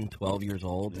 11, 12 years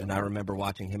old, and I remember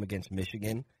watching him against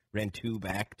Michigan. Ran 2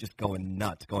 back, just going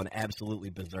nuts, going absolutely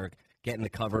berserk, getting the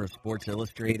cover of Sports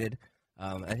Illustrated.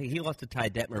 I think he lost to Ty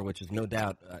Detmer, which is no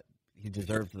doubt he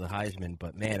deserved the Heisman.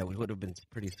 But, man, it would have been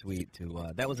pretty sweet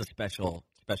to that was a special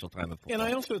time of football. And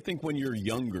I also think when you're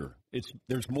younger,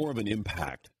 there's more of an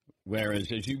impact.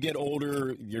 Whereas as you get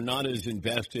older, you're not as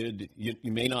invested. You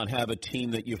may not have a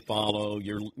team that you follow.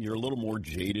 You're a little more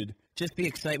jaded. Just the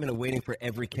excitement of waiting for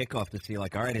every kickoff to see,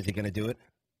 like, all right, is he going to do it?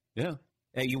 Yeah.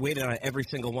 Hey, you waited on every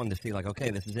single one to see, like, okay,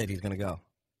 this is it. He's going to go.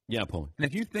 Yeah, Paul. And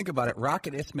if you think about it,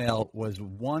 Rocket Ismail was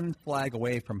 1 flag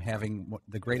away from having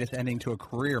the greatest ending to a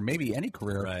career, maybe any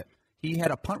career. Right. He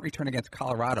had a punt return against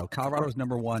Colorado. Colorado's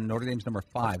number 1, Notre Dame's number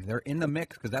 5. They're in the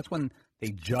mix because that's when they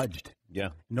judged.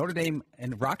 Yeah. Notre Dame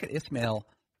and Rocket Ismail,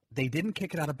 they didn't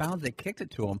kick it out of bounds. They kicked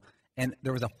it to him, and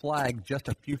there was a flag just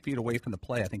a few feet away from the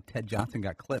play. I think Ted Johnson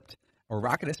got clipped. Or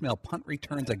Rocket Ismail punt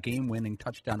returns a game-winning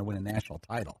touchdown to win a national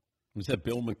title. Was that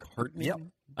Bill McCartney? Yep.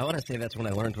 I want to say that's when I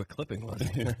learned what clipping was.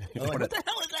 Like, what the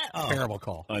hell is that? Oh. Terrible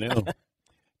call. I know.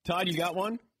 Todd, you got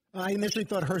one? I initially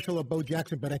thought Herschel or Bo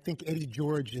Jackson, but I think Eddie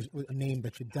George is a name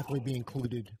that should definitely be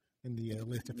included in the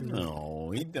list.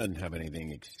 No, he doesn't have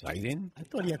anything exciting. I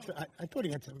thought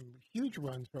he had some huge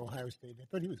runs for Ohio State. I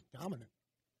thought he was dominant.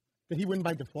 Did he win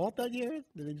by default that year?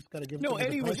 Did they just got to give? No,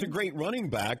 Eddie was a great running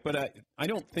back, but I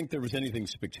don't think there was anything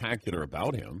spectacular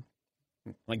about him.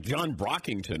 Like John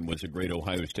Brockington was a great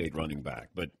Ohio State running back,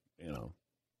 but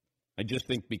I just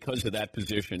think because of that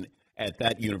position at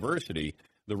that university,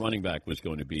 the running back was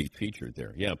going to be featured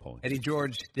there. Yeah, Paul. Eddie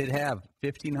George did have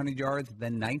 1,500 yards,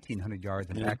 then 1,900 yards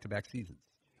in back-to-back seasons.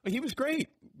 He was great.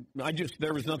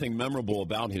 There was nothing memorable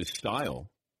about his style.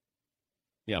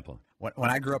 Yeah, Paul.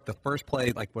 When I grew up, the first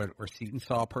play, like where Seton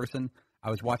saw a person, I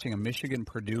was watching a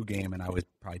Michigan-Purdue game, and I was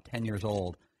probably 10 years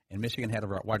old, and Michigan had a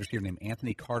wide receiver named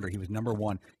Anthony Carter. He was number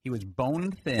 1. He was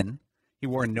bone thin. He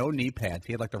wore no knee pads.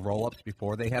 He had like the roll-ups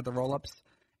before they had the roll-ups,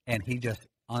 and he just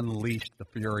unleashed the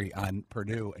fury on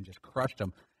Purdue and just crushed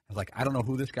them. I was like, I don't know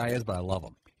who this guy is, but I love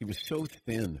him. He was so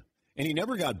thin, and he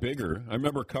never got bigger. I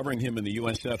remember covering him in the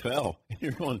USFL, and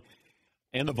you're going,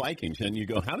 and the Vikings, and you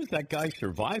go, how does that guy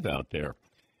survive out there?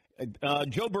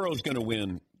 Joe Burrow's going to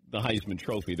win the Heisman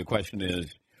Trophy. The question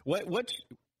is, what's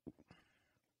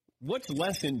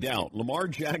less in doubt, Lamar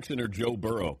Jackson or Joe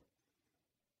Burrow?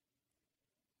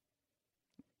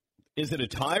 Is it a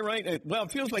tie, right? Well,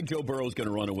 it feels like Joe Burrow is going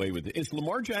to run away with it. Is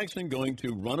Lamar Jackson going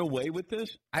to run away with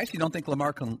this? I actually don't think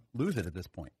Lamar can lose it at this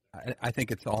point. I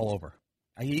think it's all over.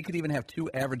 He could even have 2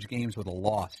 average games with a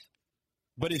loss.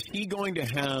 But is he going to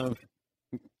have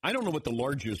 – I don't know what the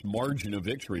largest margin of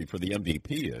victory for the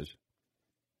MVP is.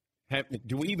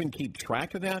 Do we even keep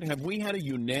track of that? Have we had a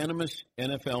unanimous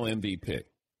NFL MVP?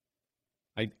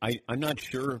 I'm not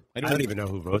sure. I don't even know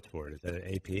who votes for it. Is that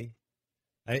an AP?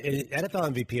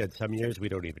 NFL MVP on some years, we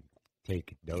don't even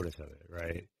take notice of it,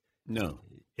 right? No.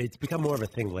 It's become more of a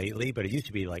thing lately, but it used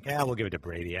to be like, we'll give it to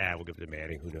Brady. We'll give it to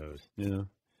Manning. Who knows? Yeah.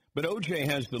 But O.J.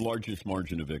 has the largest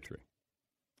margin of victory.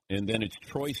 And then it's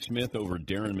Troy Smith over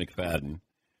Darren McFadden,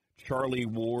 Charlie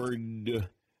Ward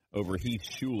over Heath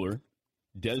Shuler,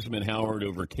 Desmond Howard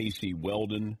over Casey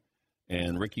Weldon,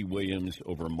 and Ricky Williams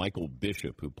over Michael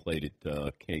Bishop, who played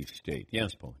at K-State.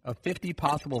 Yes, Paul. Of 50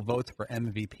 possible votes for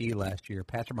MVP last year,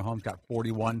 Patrick Mahomes got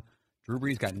 41. Drew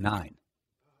Brees got 9.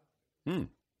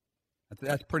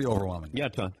 That's pretty overwhelming. Yeah,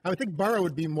 Todd. I would think Burrow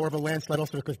would be more of a landslide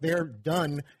also because they're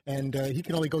done, and he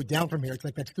can only go down from here. It's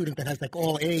like that student that has like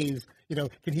all A's.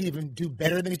 Can he even do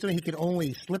better than he's doing? He can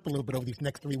only slip a little bit over these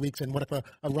next 3 weeks. And what if a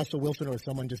Russell Wilson or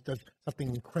someone just does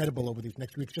something incredible over these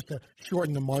next weeks just to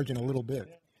shorten the margin a little bit?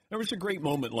 There was a great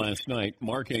moment last night.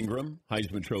 Mark Ingram,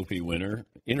 Heisman Trophy winner,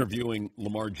 interviewing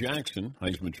Lamar Jackson,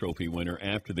 Heisman Trophy winner,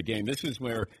 after the game. This is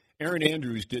where Erin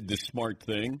Andrews did the smart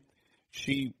thing.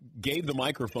 She gave the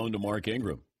microphone to Mark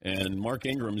Ingram, and Mark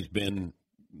Ingram's been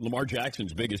Lamar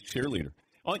Jackson's biggest cheerleader.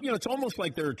 It's almost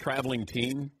like they're a traveling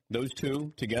team, those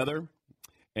two together.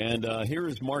 And here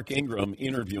is Mark Ingram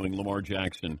interviewing Lamar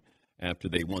Jackson after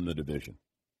they won the division.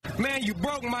 Man, you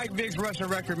broke Mike Vick's rushing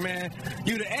record, man.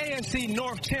 You the AFC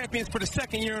North champions for the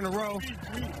 2nd year in a row.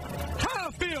 How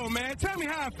I feel, man? Tell me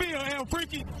how I feel, El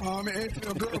Freaky. It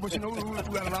feels good, but we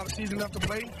got a lot of season left to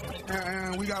play,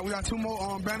 and we got 2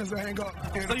 more banners to hang up.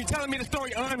 So you're telling me the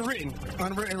story unwritten?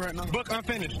 Unwritten right now. Book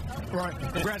unfinished. Right.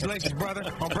 Congratulations,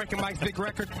 brother, on breaking Mike Vick's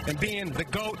record and being the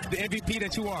GOAT, the MVP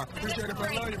that you are. Appreciate it,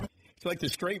 brother. Love you. It's like the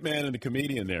straight man and the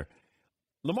comedian there.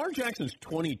 Lamar Jackson's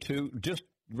 22, just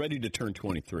ready to turn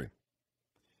 23. I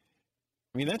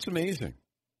mean, that's amazing.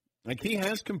 Like, he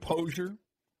has composure.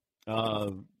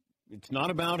 It's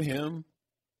not about him.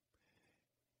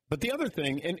 But the other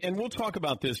thing, and we'll talk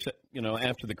about this,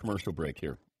 after the commercial break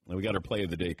here. We got our play of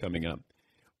the day coming up.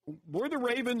 Were the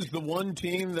Ravens the one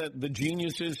team that the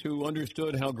geniuses who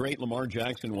understood how great Lamar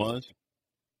Jackson was?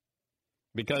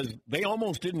 Because they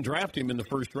almost didn't draft him in the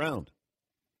first round.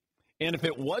 And if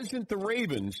it wasn't the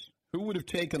Ravens, who would have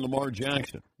taken Lamar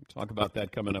Jackson? We'll talk about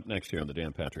that coming up next year on The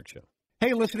Dan Patrick Show.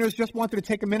 Hey, listeners, just wanted to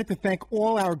take a minute to thank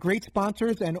all our great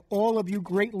sponsors and all of you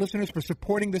great listeners for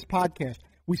supporting this podcast.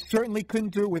 We certainly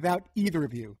couldn't do it without either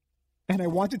of you. And I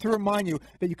wanted to remind you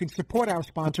that you can support our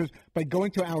sponsors by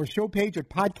going to our show page at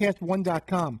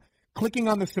podcast1.com, clicking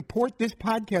on the Support This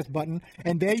Podcast button,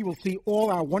 and there you will see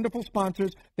all our wonderful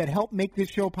sponsors that help make this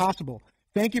show possible.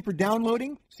 Thank you for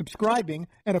downloading, subscribing,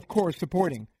 and, of course,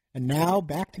 supporting. And now,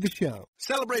 back to the show.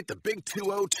 Celebrate the big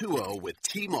 2020 with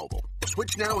T-Mobile.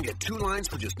 Switch now and get 2 lines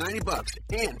for just $90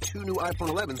 and 2 new iPhone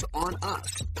 11s on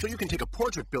us. So you can take a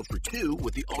portrait built for 2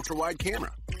 with the ultra-wide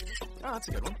camera. Oh, that's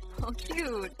a good one. Oh,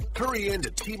 cute. Hurry into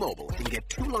T-Mobile and get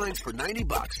 2 lines for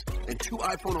 $90 and 2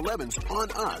 iPhone 11s on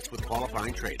us with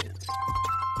qualifying trade-ins.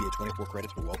 Via 24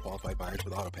 credits for well-qualified buyers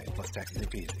with AutoPay, plus taxes and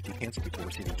fees. If you cancel before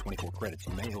receiving 24 credits,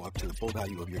 you may owe up to the full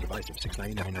value of your device of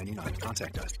 $699.99.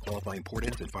 Contact us. Qualifying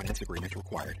port-ins and finance agreement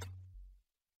required.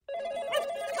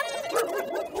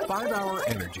 5-Hour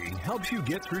Energy helps you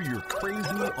get through your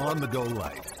crazy on-the-go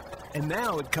life. And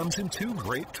now it comes in 2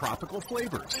 great tropical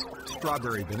flavors,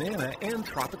 Strawberry Banana and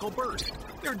Tropical Burst.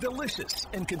 They're delicious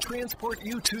and can transport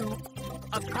you to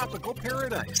a tropical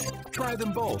paradise. Try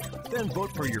them both, then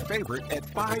vote for your favorite at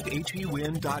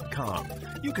 5hewin.com.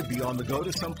 You could be on the go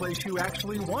to someplace you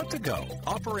actually want to go.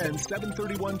 Offer ends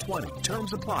 7/31/20.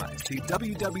 Terms apply. See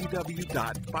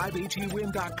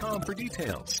www.5hewin.com for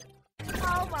details.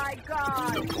 Oh, my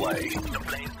God. The play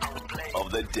of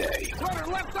the day. Runner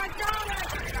left side, got it!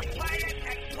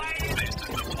 This is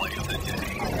the play of the day.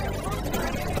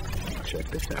 Check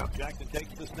this out. Jackson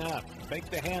takes the snap, fakes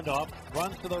the handoff,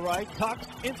 runs to the right, tucks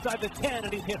inside the 10,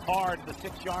 and he's hit hard at the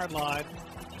 6-yard line.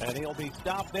 And he'll be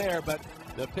stopped there, but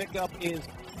the pickup is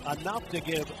enough to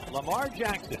give Lamar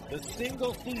Jackson the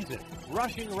single-season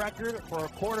rushing record for a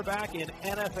quarterback in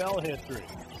NFL history.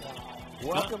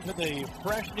 Welcome to the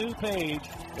fresh new page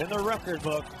in the record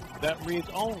book that reads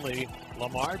only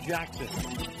Lamar Jackson.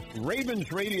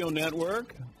 Ravens Radio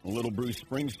Network, a little Bruce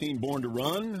Springsteen born to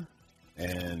run,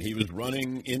 and he was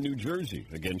running in New Jersey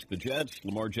against the Jets.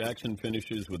 Lamar Jackson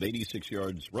finishes with 86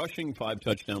 yards rushing, 5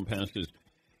 touchdown passes,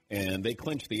 and they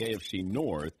clinch the AFC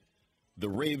North. The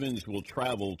Ravens will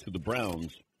travel to the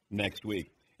Browns next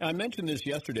week. And I mentioned this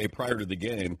yesterday prior to the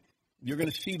game. You're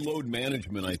going to see load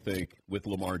management, I think, with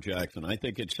Lamar Jackson. I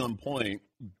think at some point,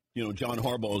 John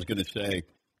Harbaugh is going to say,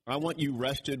 I want you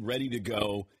rested, ready to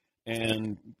go,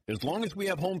 and as long as we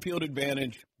have home field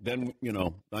advantage, then,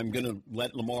 I'm going to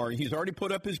let Lamar. He's already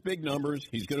put up his big numbers.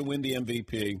 He's going to win the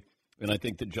MVP, and I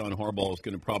think that John Harbaugh is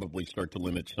going to probably start to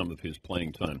limit some of his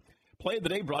playing time. Play of the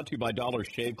Day brought to you by Dollar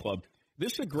Shave Club.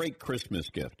 This is a great Christmas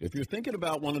gift. If you're thinking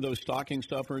about one of those stocking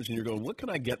stuffers and you're going, what can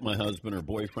I get my husband or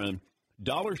boyfriend?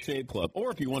 Dollar Shave Club,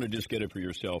 or if you want to just get it for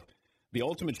yourself, the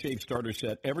Ultimate Shave Starter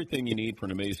Set, everything you need for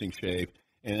an amazing shave,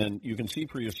 and you can see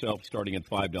for yourself starting at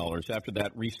 $5. After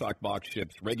that, restock box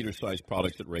ships, regular-sized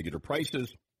products at regular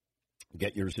prices.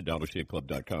 Get yours at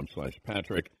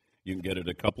dollarshaveclub.com/Patrick. You can get it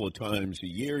a couple of times a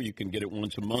year. You can get it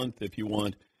once a month if you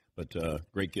want, but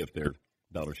great gift there,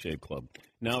 Dollar Shave Club.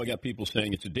 Now I got people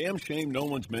saying, it's a damn shame no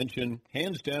one's mentioned,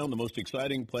 hands down, the most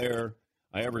exciting player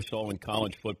I ever saw in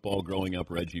college football growing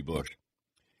up, Reggie Bush.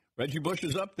 Reggie Bush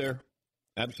is up there.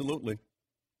 Absolutely.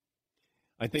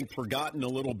 I think forgotten a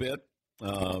little bit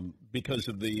because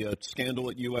of the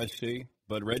scandal at USC.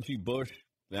 But Reggie Bush,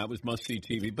 that was must-see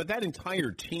TV. But that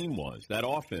entire team was. That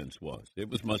offense was. It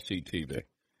was must-see TV.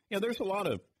 Yeah, there's a lot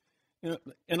of,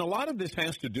 and a lot of this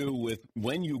has to do with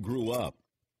when you grew up.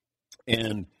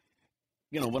 And,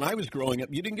 when I was growing up,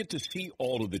 you didn't get to see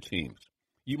all of the teams.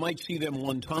 You might see them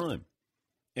one time.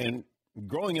 And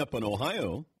growing up in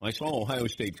Ohio, I saw Ohio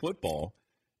State football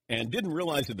and didn't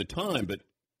realize at the time, but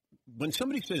when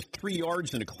somebody says 3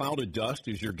 yards in a cloud of dust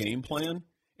is your game plan,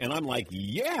 and I'm like,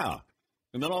 yeah.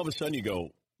 And then all of a sudden you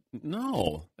go,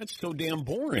 no, that's so damn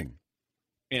boring.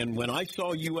 And when I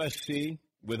saw USC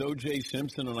with O.J.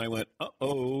 Simpson, and I went,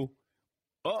 uh-oh,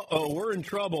 we're in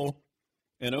trouble.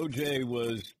 And O.J.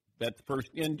 was that first,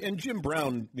 and Jim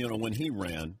Brown, when he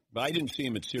ran, but I didn't see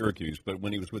him at Syracuse, but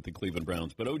when he was with the Cleveland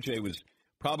Browns. But O.J. was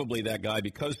probably that guy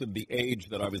because of the age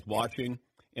that I was watching,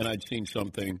 and I'd seen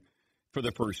something for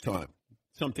the first time,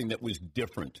 something that was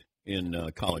different in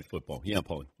college football. Yeah,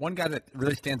 Paulie. One guy that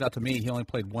really stands out to me, he only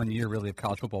played 1 year really of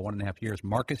college football, 1.5 years,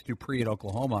 Marcus Dupree at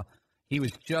Oklahoma. He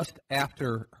was just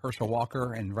after Herschel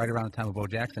Walker and right around the time of Bo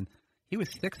Jackson. He was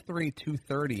 6'3",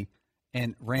 230,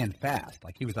 and ran fast.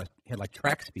 Like he had like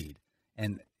track speed.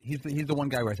 And he's the one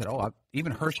guy where I said,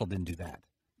 even Herschel didn't do that.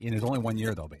 And it was only 1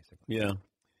 year, though, basically. Yeah.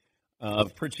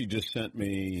 Fritchie just sent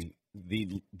me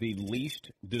the least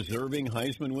deserving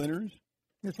Heisman winners.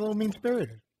 It's a little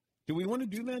mean-spirited. Do we want to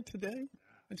do that today?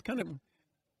 It's kind of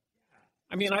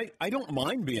 – I mean, I don't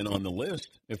mind being on the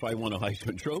list if I won a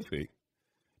Heisman Trophy.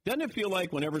 Doesn't it feel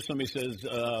like whenever somebody says,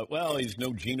 he's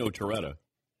no Gino Torretta?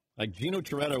 Like Gino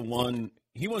Torretta won –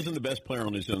 he wasn't the best player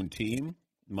on his own team,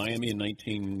 Miami in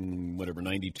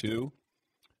 92.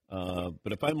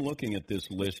 But if I'm looking at this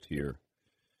list here,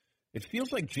 it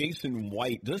feels like Jason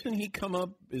White. Doesn't he come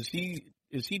up? Is he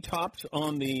tops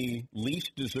on the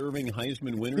least deserving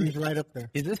Heisman winners? He's right up there.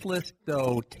 Is this list,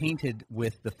 though, tainted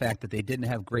with the fact that they didn't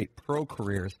have great pro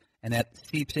careers, and that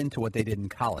seeps into what they did in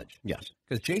college? Yes.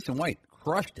 Because Jason White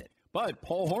crushed it. But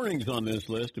Paul Horning's on this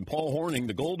list, and Paul Horning,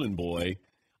 the Golden Boy,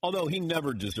 although he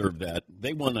never deserved that.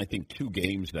 They won, I think, 2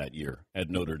 games that year at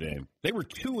Notre Dame. They were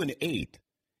 2-8,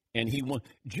 and he won.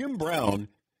 Jim Brown,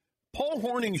 Paul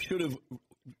Horning should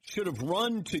have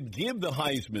run to give the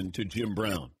Heisman to Jim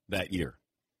Brown that year.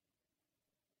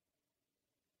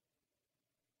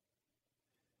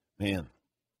 Man.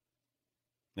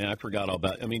 Yeah, I forgot all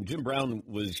about it. I mean, Jim Brown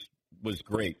was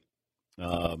great.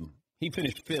 He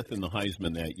finished 5th in the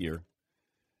Heisman that year.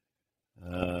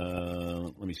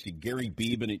 Let me see. Gary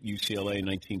Beeben at UCLA,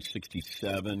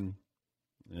 1967.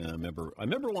 I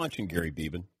remember watching Gary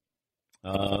Beeben.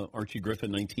 Archie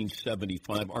Griffin,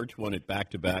 1975. Arch won it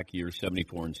back-to-back years,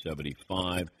 74 and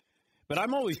 75. But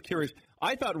I'm always curious.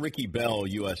 I thought Ricky Bell,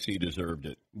 USC, deserved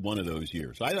it one of those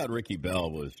years. I thought Ricky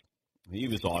Bell was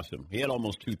awesome. He had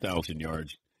almost 2,000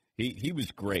 yards. He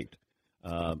was great.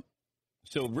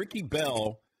 So Ricky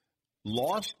Bell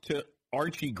lost to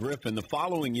Archie Griffin. The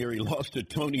following year, he lost to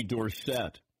Tony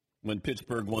Dorsett when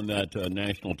Pittsburgh won that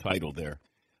national title there.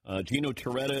 Gino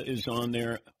Torretta is on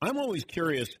there. I'm always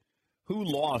curious who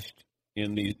lost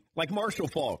in the – like Marshall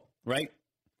Faulk, right?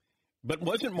 But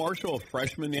wasn't Marshall a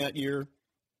freshman that year?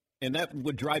 And that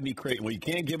would drive me crazy. Well, you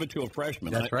can't give it to a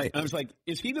freshman. That's right. I was like,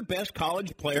 is he the best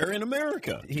college player in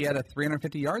America? He had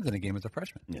 350 yards in a game as a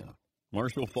freshman. Yeah.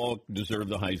 Marshall Faulk deserved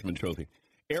the Heisman Trophy.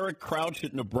 Eric Crouch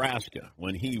at Nebraska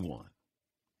when he won.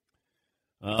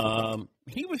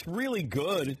 He was really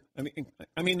good.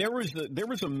 I mean, there was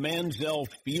a Manziel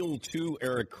feel to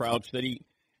Eric Crouch that he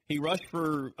rushed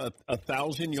for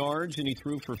 1,000 yards and he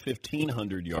threw for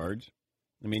 1,500 yards.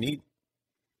 I mean,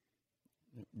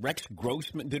 Rex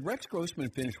Grossman. Did Rex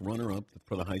Grossman finish runner-up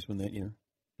for the Heisman that year?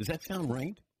 Does that sound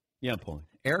right? Yeah, Paul.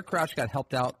 Eric Crouch got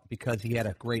helped out because he had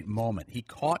a great moment. He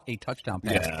caught a touchdown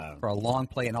pass for a long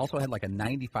play and also had like a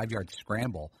 95-yard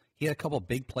scramble. He had a couple of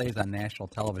big plays on national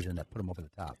television that put him over the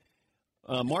top.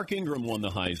 Mark Ingram won the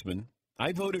Heisman.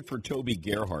 I voted for Toby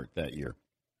Gerhart that year.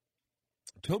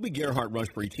 Toby Gerhart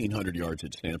rushed for 1,800 yards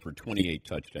at Stanford, 28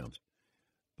 touchdowns.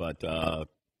 But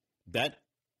that,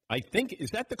 I think,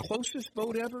 is that the closest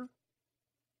vote ever?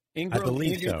 Ingram, I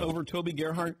believe so. Over Toby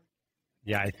Gerhart?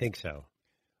 Yeah, I think so.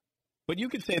 But you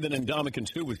could say that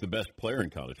Ndamukong Suh was the best player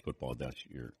in college football that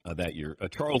year.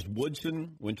 Charles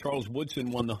Woodson, when Charles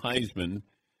Woodson won the Heisman,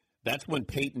 that's when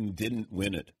Peyton didn't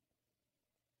win it.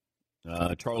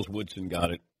 Charles Woodson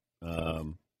got it.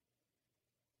 Trying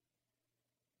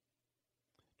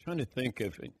to think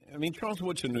if Charles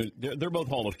Woodson. They're both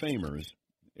Hall of Famers.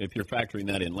 If you're factoring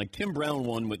that in, like Tim Brown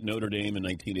won with Notre Dame in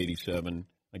 1987.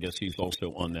 I guess he's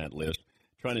also on that list.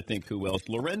 Trying to think who else.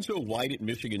 Lorenzo White at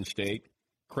Michigan State.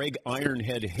 Craig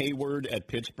Ironhead Hayward at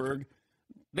Pittsburgh.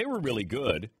 They were really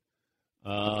good.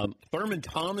 Thurman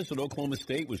Thomas at Oklahoma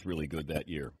State was really good that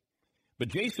year. But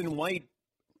Jason White,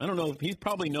 I don't know, he's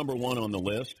probably number one on the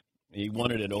list. He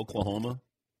won it at Oklahoma.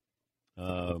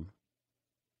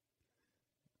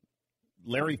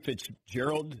 Larry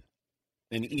Fitzgerald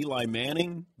and Eli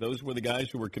Manning, those were the guys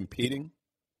who were competing.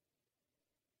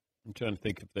 I'm trying to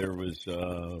think if there was...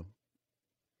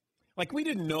 we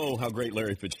didn't know how great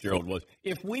Larry Fitzgerald was.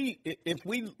 If we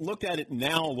looked at it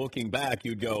now, looking back,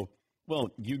 you'd go,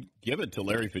 well, you give it to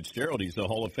Larry Fitzgerald. He's a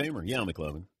Hall of Famer. Yeah,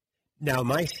 McLovin. Now,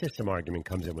 my system argument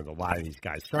comes in with a lot of these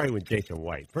guys, starting with Jason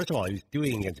White. First of all, he was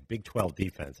doing against Big 12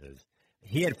 defenses.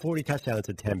 He had 40 touchdowns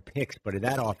and 10 picks, but in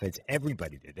that offense,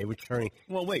 everybody did. They were turning.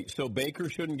 Well, wait, so Baker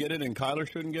shouldn't get it and Kyler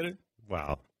shouldn't get it?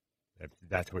 Well, if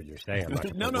that's what you're saying.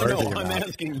 No, I'm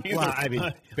asking you. Well, I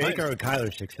mean, Baker and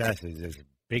Kyler's success is a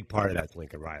big part of that's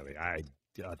Lincoln Riley. I'm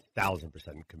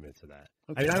 1,000% convinced of that.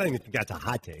 Okay. I mean, I don't even think that's a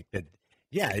hot take. That,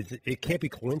 yeah, it can't be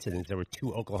coincidence there were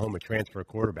two Oklahoma transfer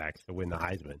quarterbacks to win the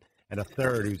Heisman and a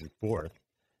third who's fourth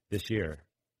this year.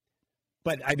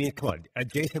 But, I mean, come on.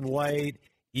 Jason White,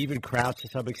 even Crouch to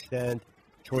some extent,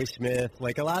 Troy Smith.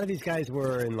 Like, a lot of these guys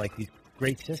were in, like, these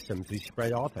great systems, these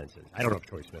spread offenses. I don't know if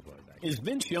Troy Smith was. Actually. Is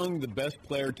Vince Young the best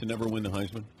player to never win the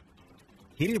Heisman?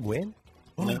 He didn't win?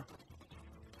 No.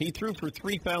 He threw for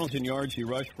 3,000 yards. He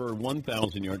rushed for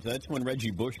 1,000 yards. That's when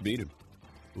Reggie Bush beat him.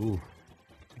 Ooh.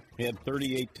 He had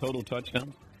 38 total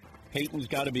touchdowns. Peyton's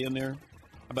got to be in there.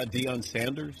 How about Deion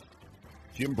Sanders?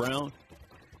 Jim Brown?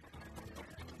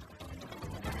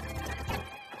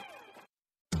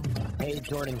 Hey,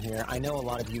 Jordan here. I know a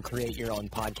lot of you create your own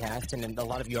podcast, and a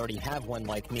lot of you already have one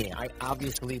like me. I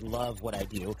obviously love what I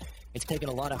do. It's taken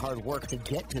a lot of hard work to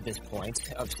get to this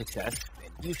point of success.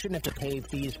 You shouldn't have to pay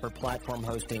fees for platform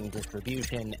hosting,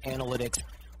 distribution, analytics,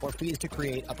 or fees to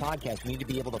create a podcast. You need to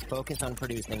be able to focus on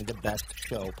producing the best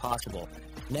show possible.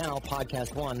 Now,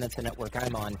 Podcast One, that's the network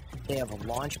I'm on, they have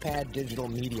Launchpad Digital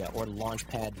Media, or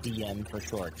Launchpad DM for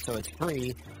short. So it's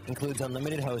free, includes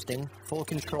unlimited hosting, full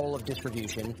control of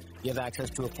distribution. You have access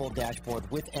to a full dashboard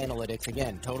with analytics.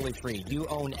 Again, totally free. You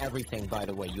own everything, by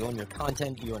the way. You own your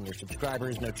content, you own your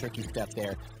subscribers, no tricky stuff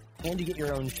there. And you get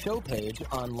your own show page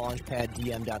on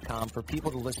launchpaddm.com for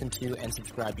people to listen to and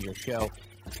subscribe to your show.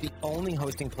 It's the only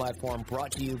hosting platform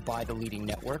brought to you by the leading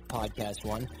network, Podcast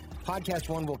One. Podcast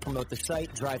One will promote the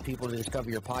site, drive people to discover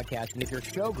your podcast, and if your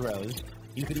show grows,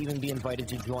 you could even be invited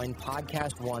to join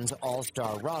Podcast One's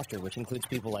all-star roster, which includes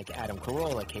people like Adam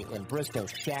Carolla, Caitlin Bristow,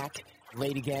 Shaq,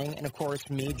 Lady Gang, and of course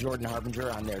me, Jordan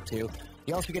Harbinger. I'm there too.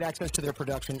 You also get access to their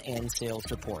production and sales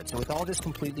support. So with all this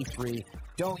completely free,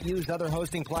 don't use other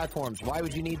hosting platforms. Why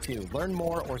would you need to? Learn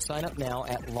more or sign up now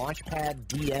at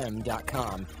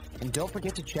launchpaddm.com. And don't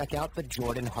forget to check out the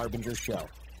Jordan Harbinger Show.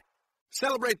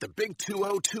 Celebrate the big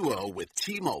 2020 with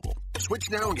T-Mobile. Switch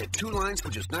now and get 2 lines for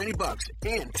just $90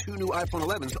 and 2 new iPhone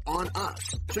 11s on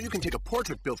us. So you can take a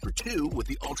portrait built for 2 with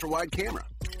the ultra-wide camera.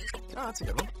 Oh, that's a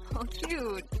good one. Oh,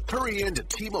 cute. Hurry in to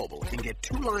T-Mobile and get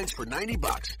 2 lines for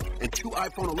 $90 and 2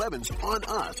 iPhone 11s on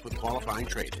us with qualifying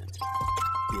trade-ins.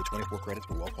 Via 24 credits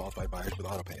for well-qualified buyers with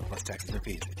autopay, plus taxes and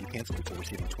fees. If you cancel before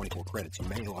receiving 24 credits, you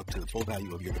may owe up to the full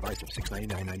value of your device of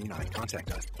 $699.99.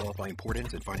 Contact us. Qualifying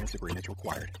port-ins and finance agreements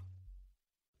required.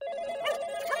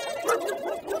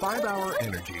 5-Hour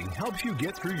Energy helps you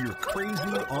get through your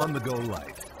crazy on-the-go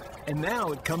life. And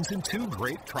now it comes in 2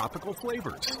 great tropical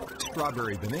flavors,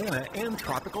 Strawberry Banana and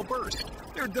Tropical Burst.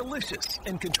 They're delicious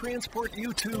and can transport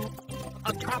you to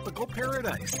a tropical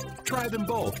paradise. Try them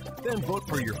both, then vote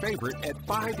for your favorite at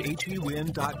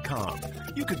 5hewin.com.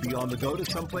 You could be on the go to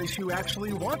someplace you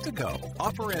actually want to go.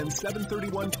 Offer ends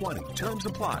 7/31/20. Terms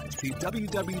apply. See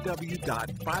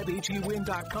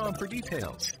www.5hewin.com for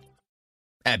details.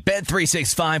 At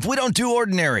Bet365, we don't do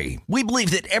ordinary. We believe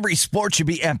that every sport should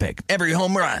be epic. Every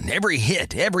home run, every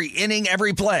hit, every inning,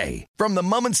 every play. From the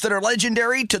moments that are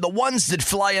legendary to the ones that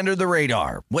fly under the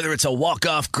radar. Whether it's a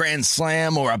walk-off grand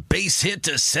slam or a base hit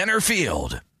to center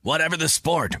field. Whatever the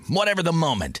sport, whatever the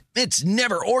moment. It's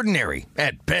never ordinary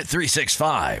at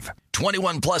Bet365.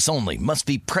 21 plus only. Must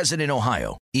be present in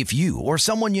Ohio. If you or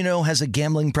someone you know has a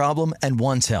gambling problem and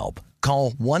wants help, call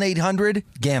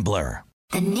 1-800-GAMBLER.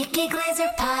 The Nikki Glaser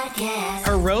Podcast.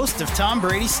 Her roast of Tom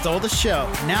Brady stole the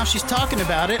show. Now she's talking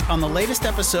about it on the latest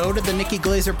episode of the Nikki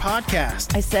Glaser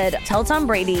Podcast. I said, tell Tom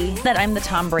Brady that I'm the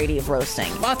Tom Brady of roasting.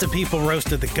 Lots of people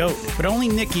roasted the GOAT, but only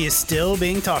Nikki is still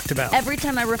being talked about. Every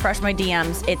time I refresh my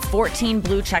DMs, it's 14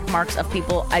 blue check marks of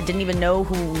people I didn't even know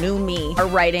who knew me are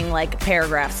writing like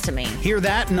paragraphs to me. Hear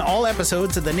that in all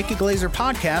episodes of the Nikki Glaser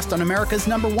Podcast on America's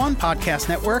 #1 podcast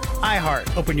network,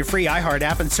 iHeart. Open your free iHeart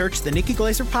app and search the Nikki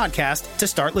Glaser Podcast to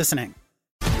start listening.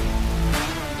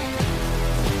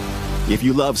 If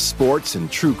you love sports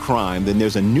and true crime, then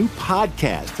there's a new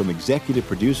podcast from executive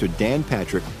producer Dan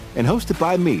Patrick and hosted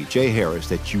by me, Jay Harris,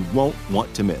 that you won't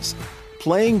want to miss.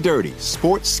 Playing Dirty: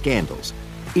 Sports Scandals.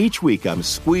 Each week, I'm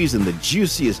squeezing the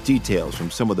juiciest details from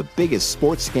some of the biggest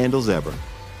sports scandals ever.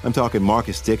 I'm talking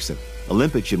Marcus Dixon,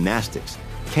 Olympic gymnastics,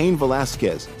 Cain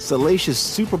Velasquez, salacious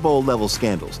Super Bowl-level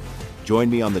scandals.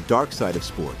 Join me on the dark side of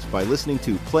sports by listening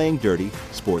to Playing Dirty: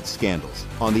 Sports Scandals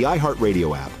on the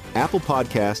iHeartRadio app, Apple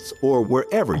Podcasts, or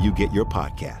wherever you get your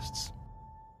podcasts.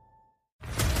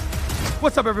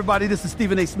 What's up, everybody? This is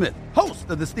Stephen A. Smith, host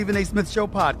of the Stephen A. Smith Show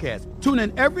podcast. Tune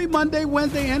in every Monday,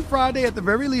 Wednesday, and Friday at the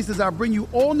very least as I bring you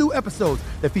all new episodes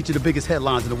that feature the biggest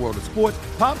headlines in the world of sports,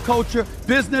 pop culture,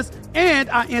 business, and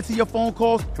I answer your phone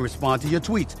calls and respond to your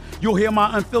tweets. You'll hear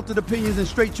my unfiltered opinions and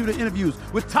straight-shooter interviews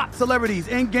with top celebrities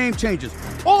and game changers.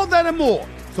 All that and more.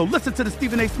 So listen to the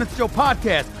Stephen A. Smith Show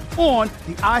podcast on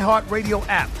the iHeartRadio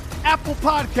app, Apple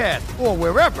Podcasts, or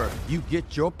wherever you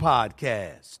get your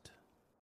podcasts.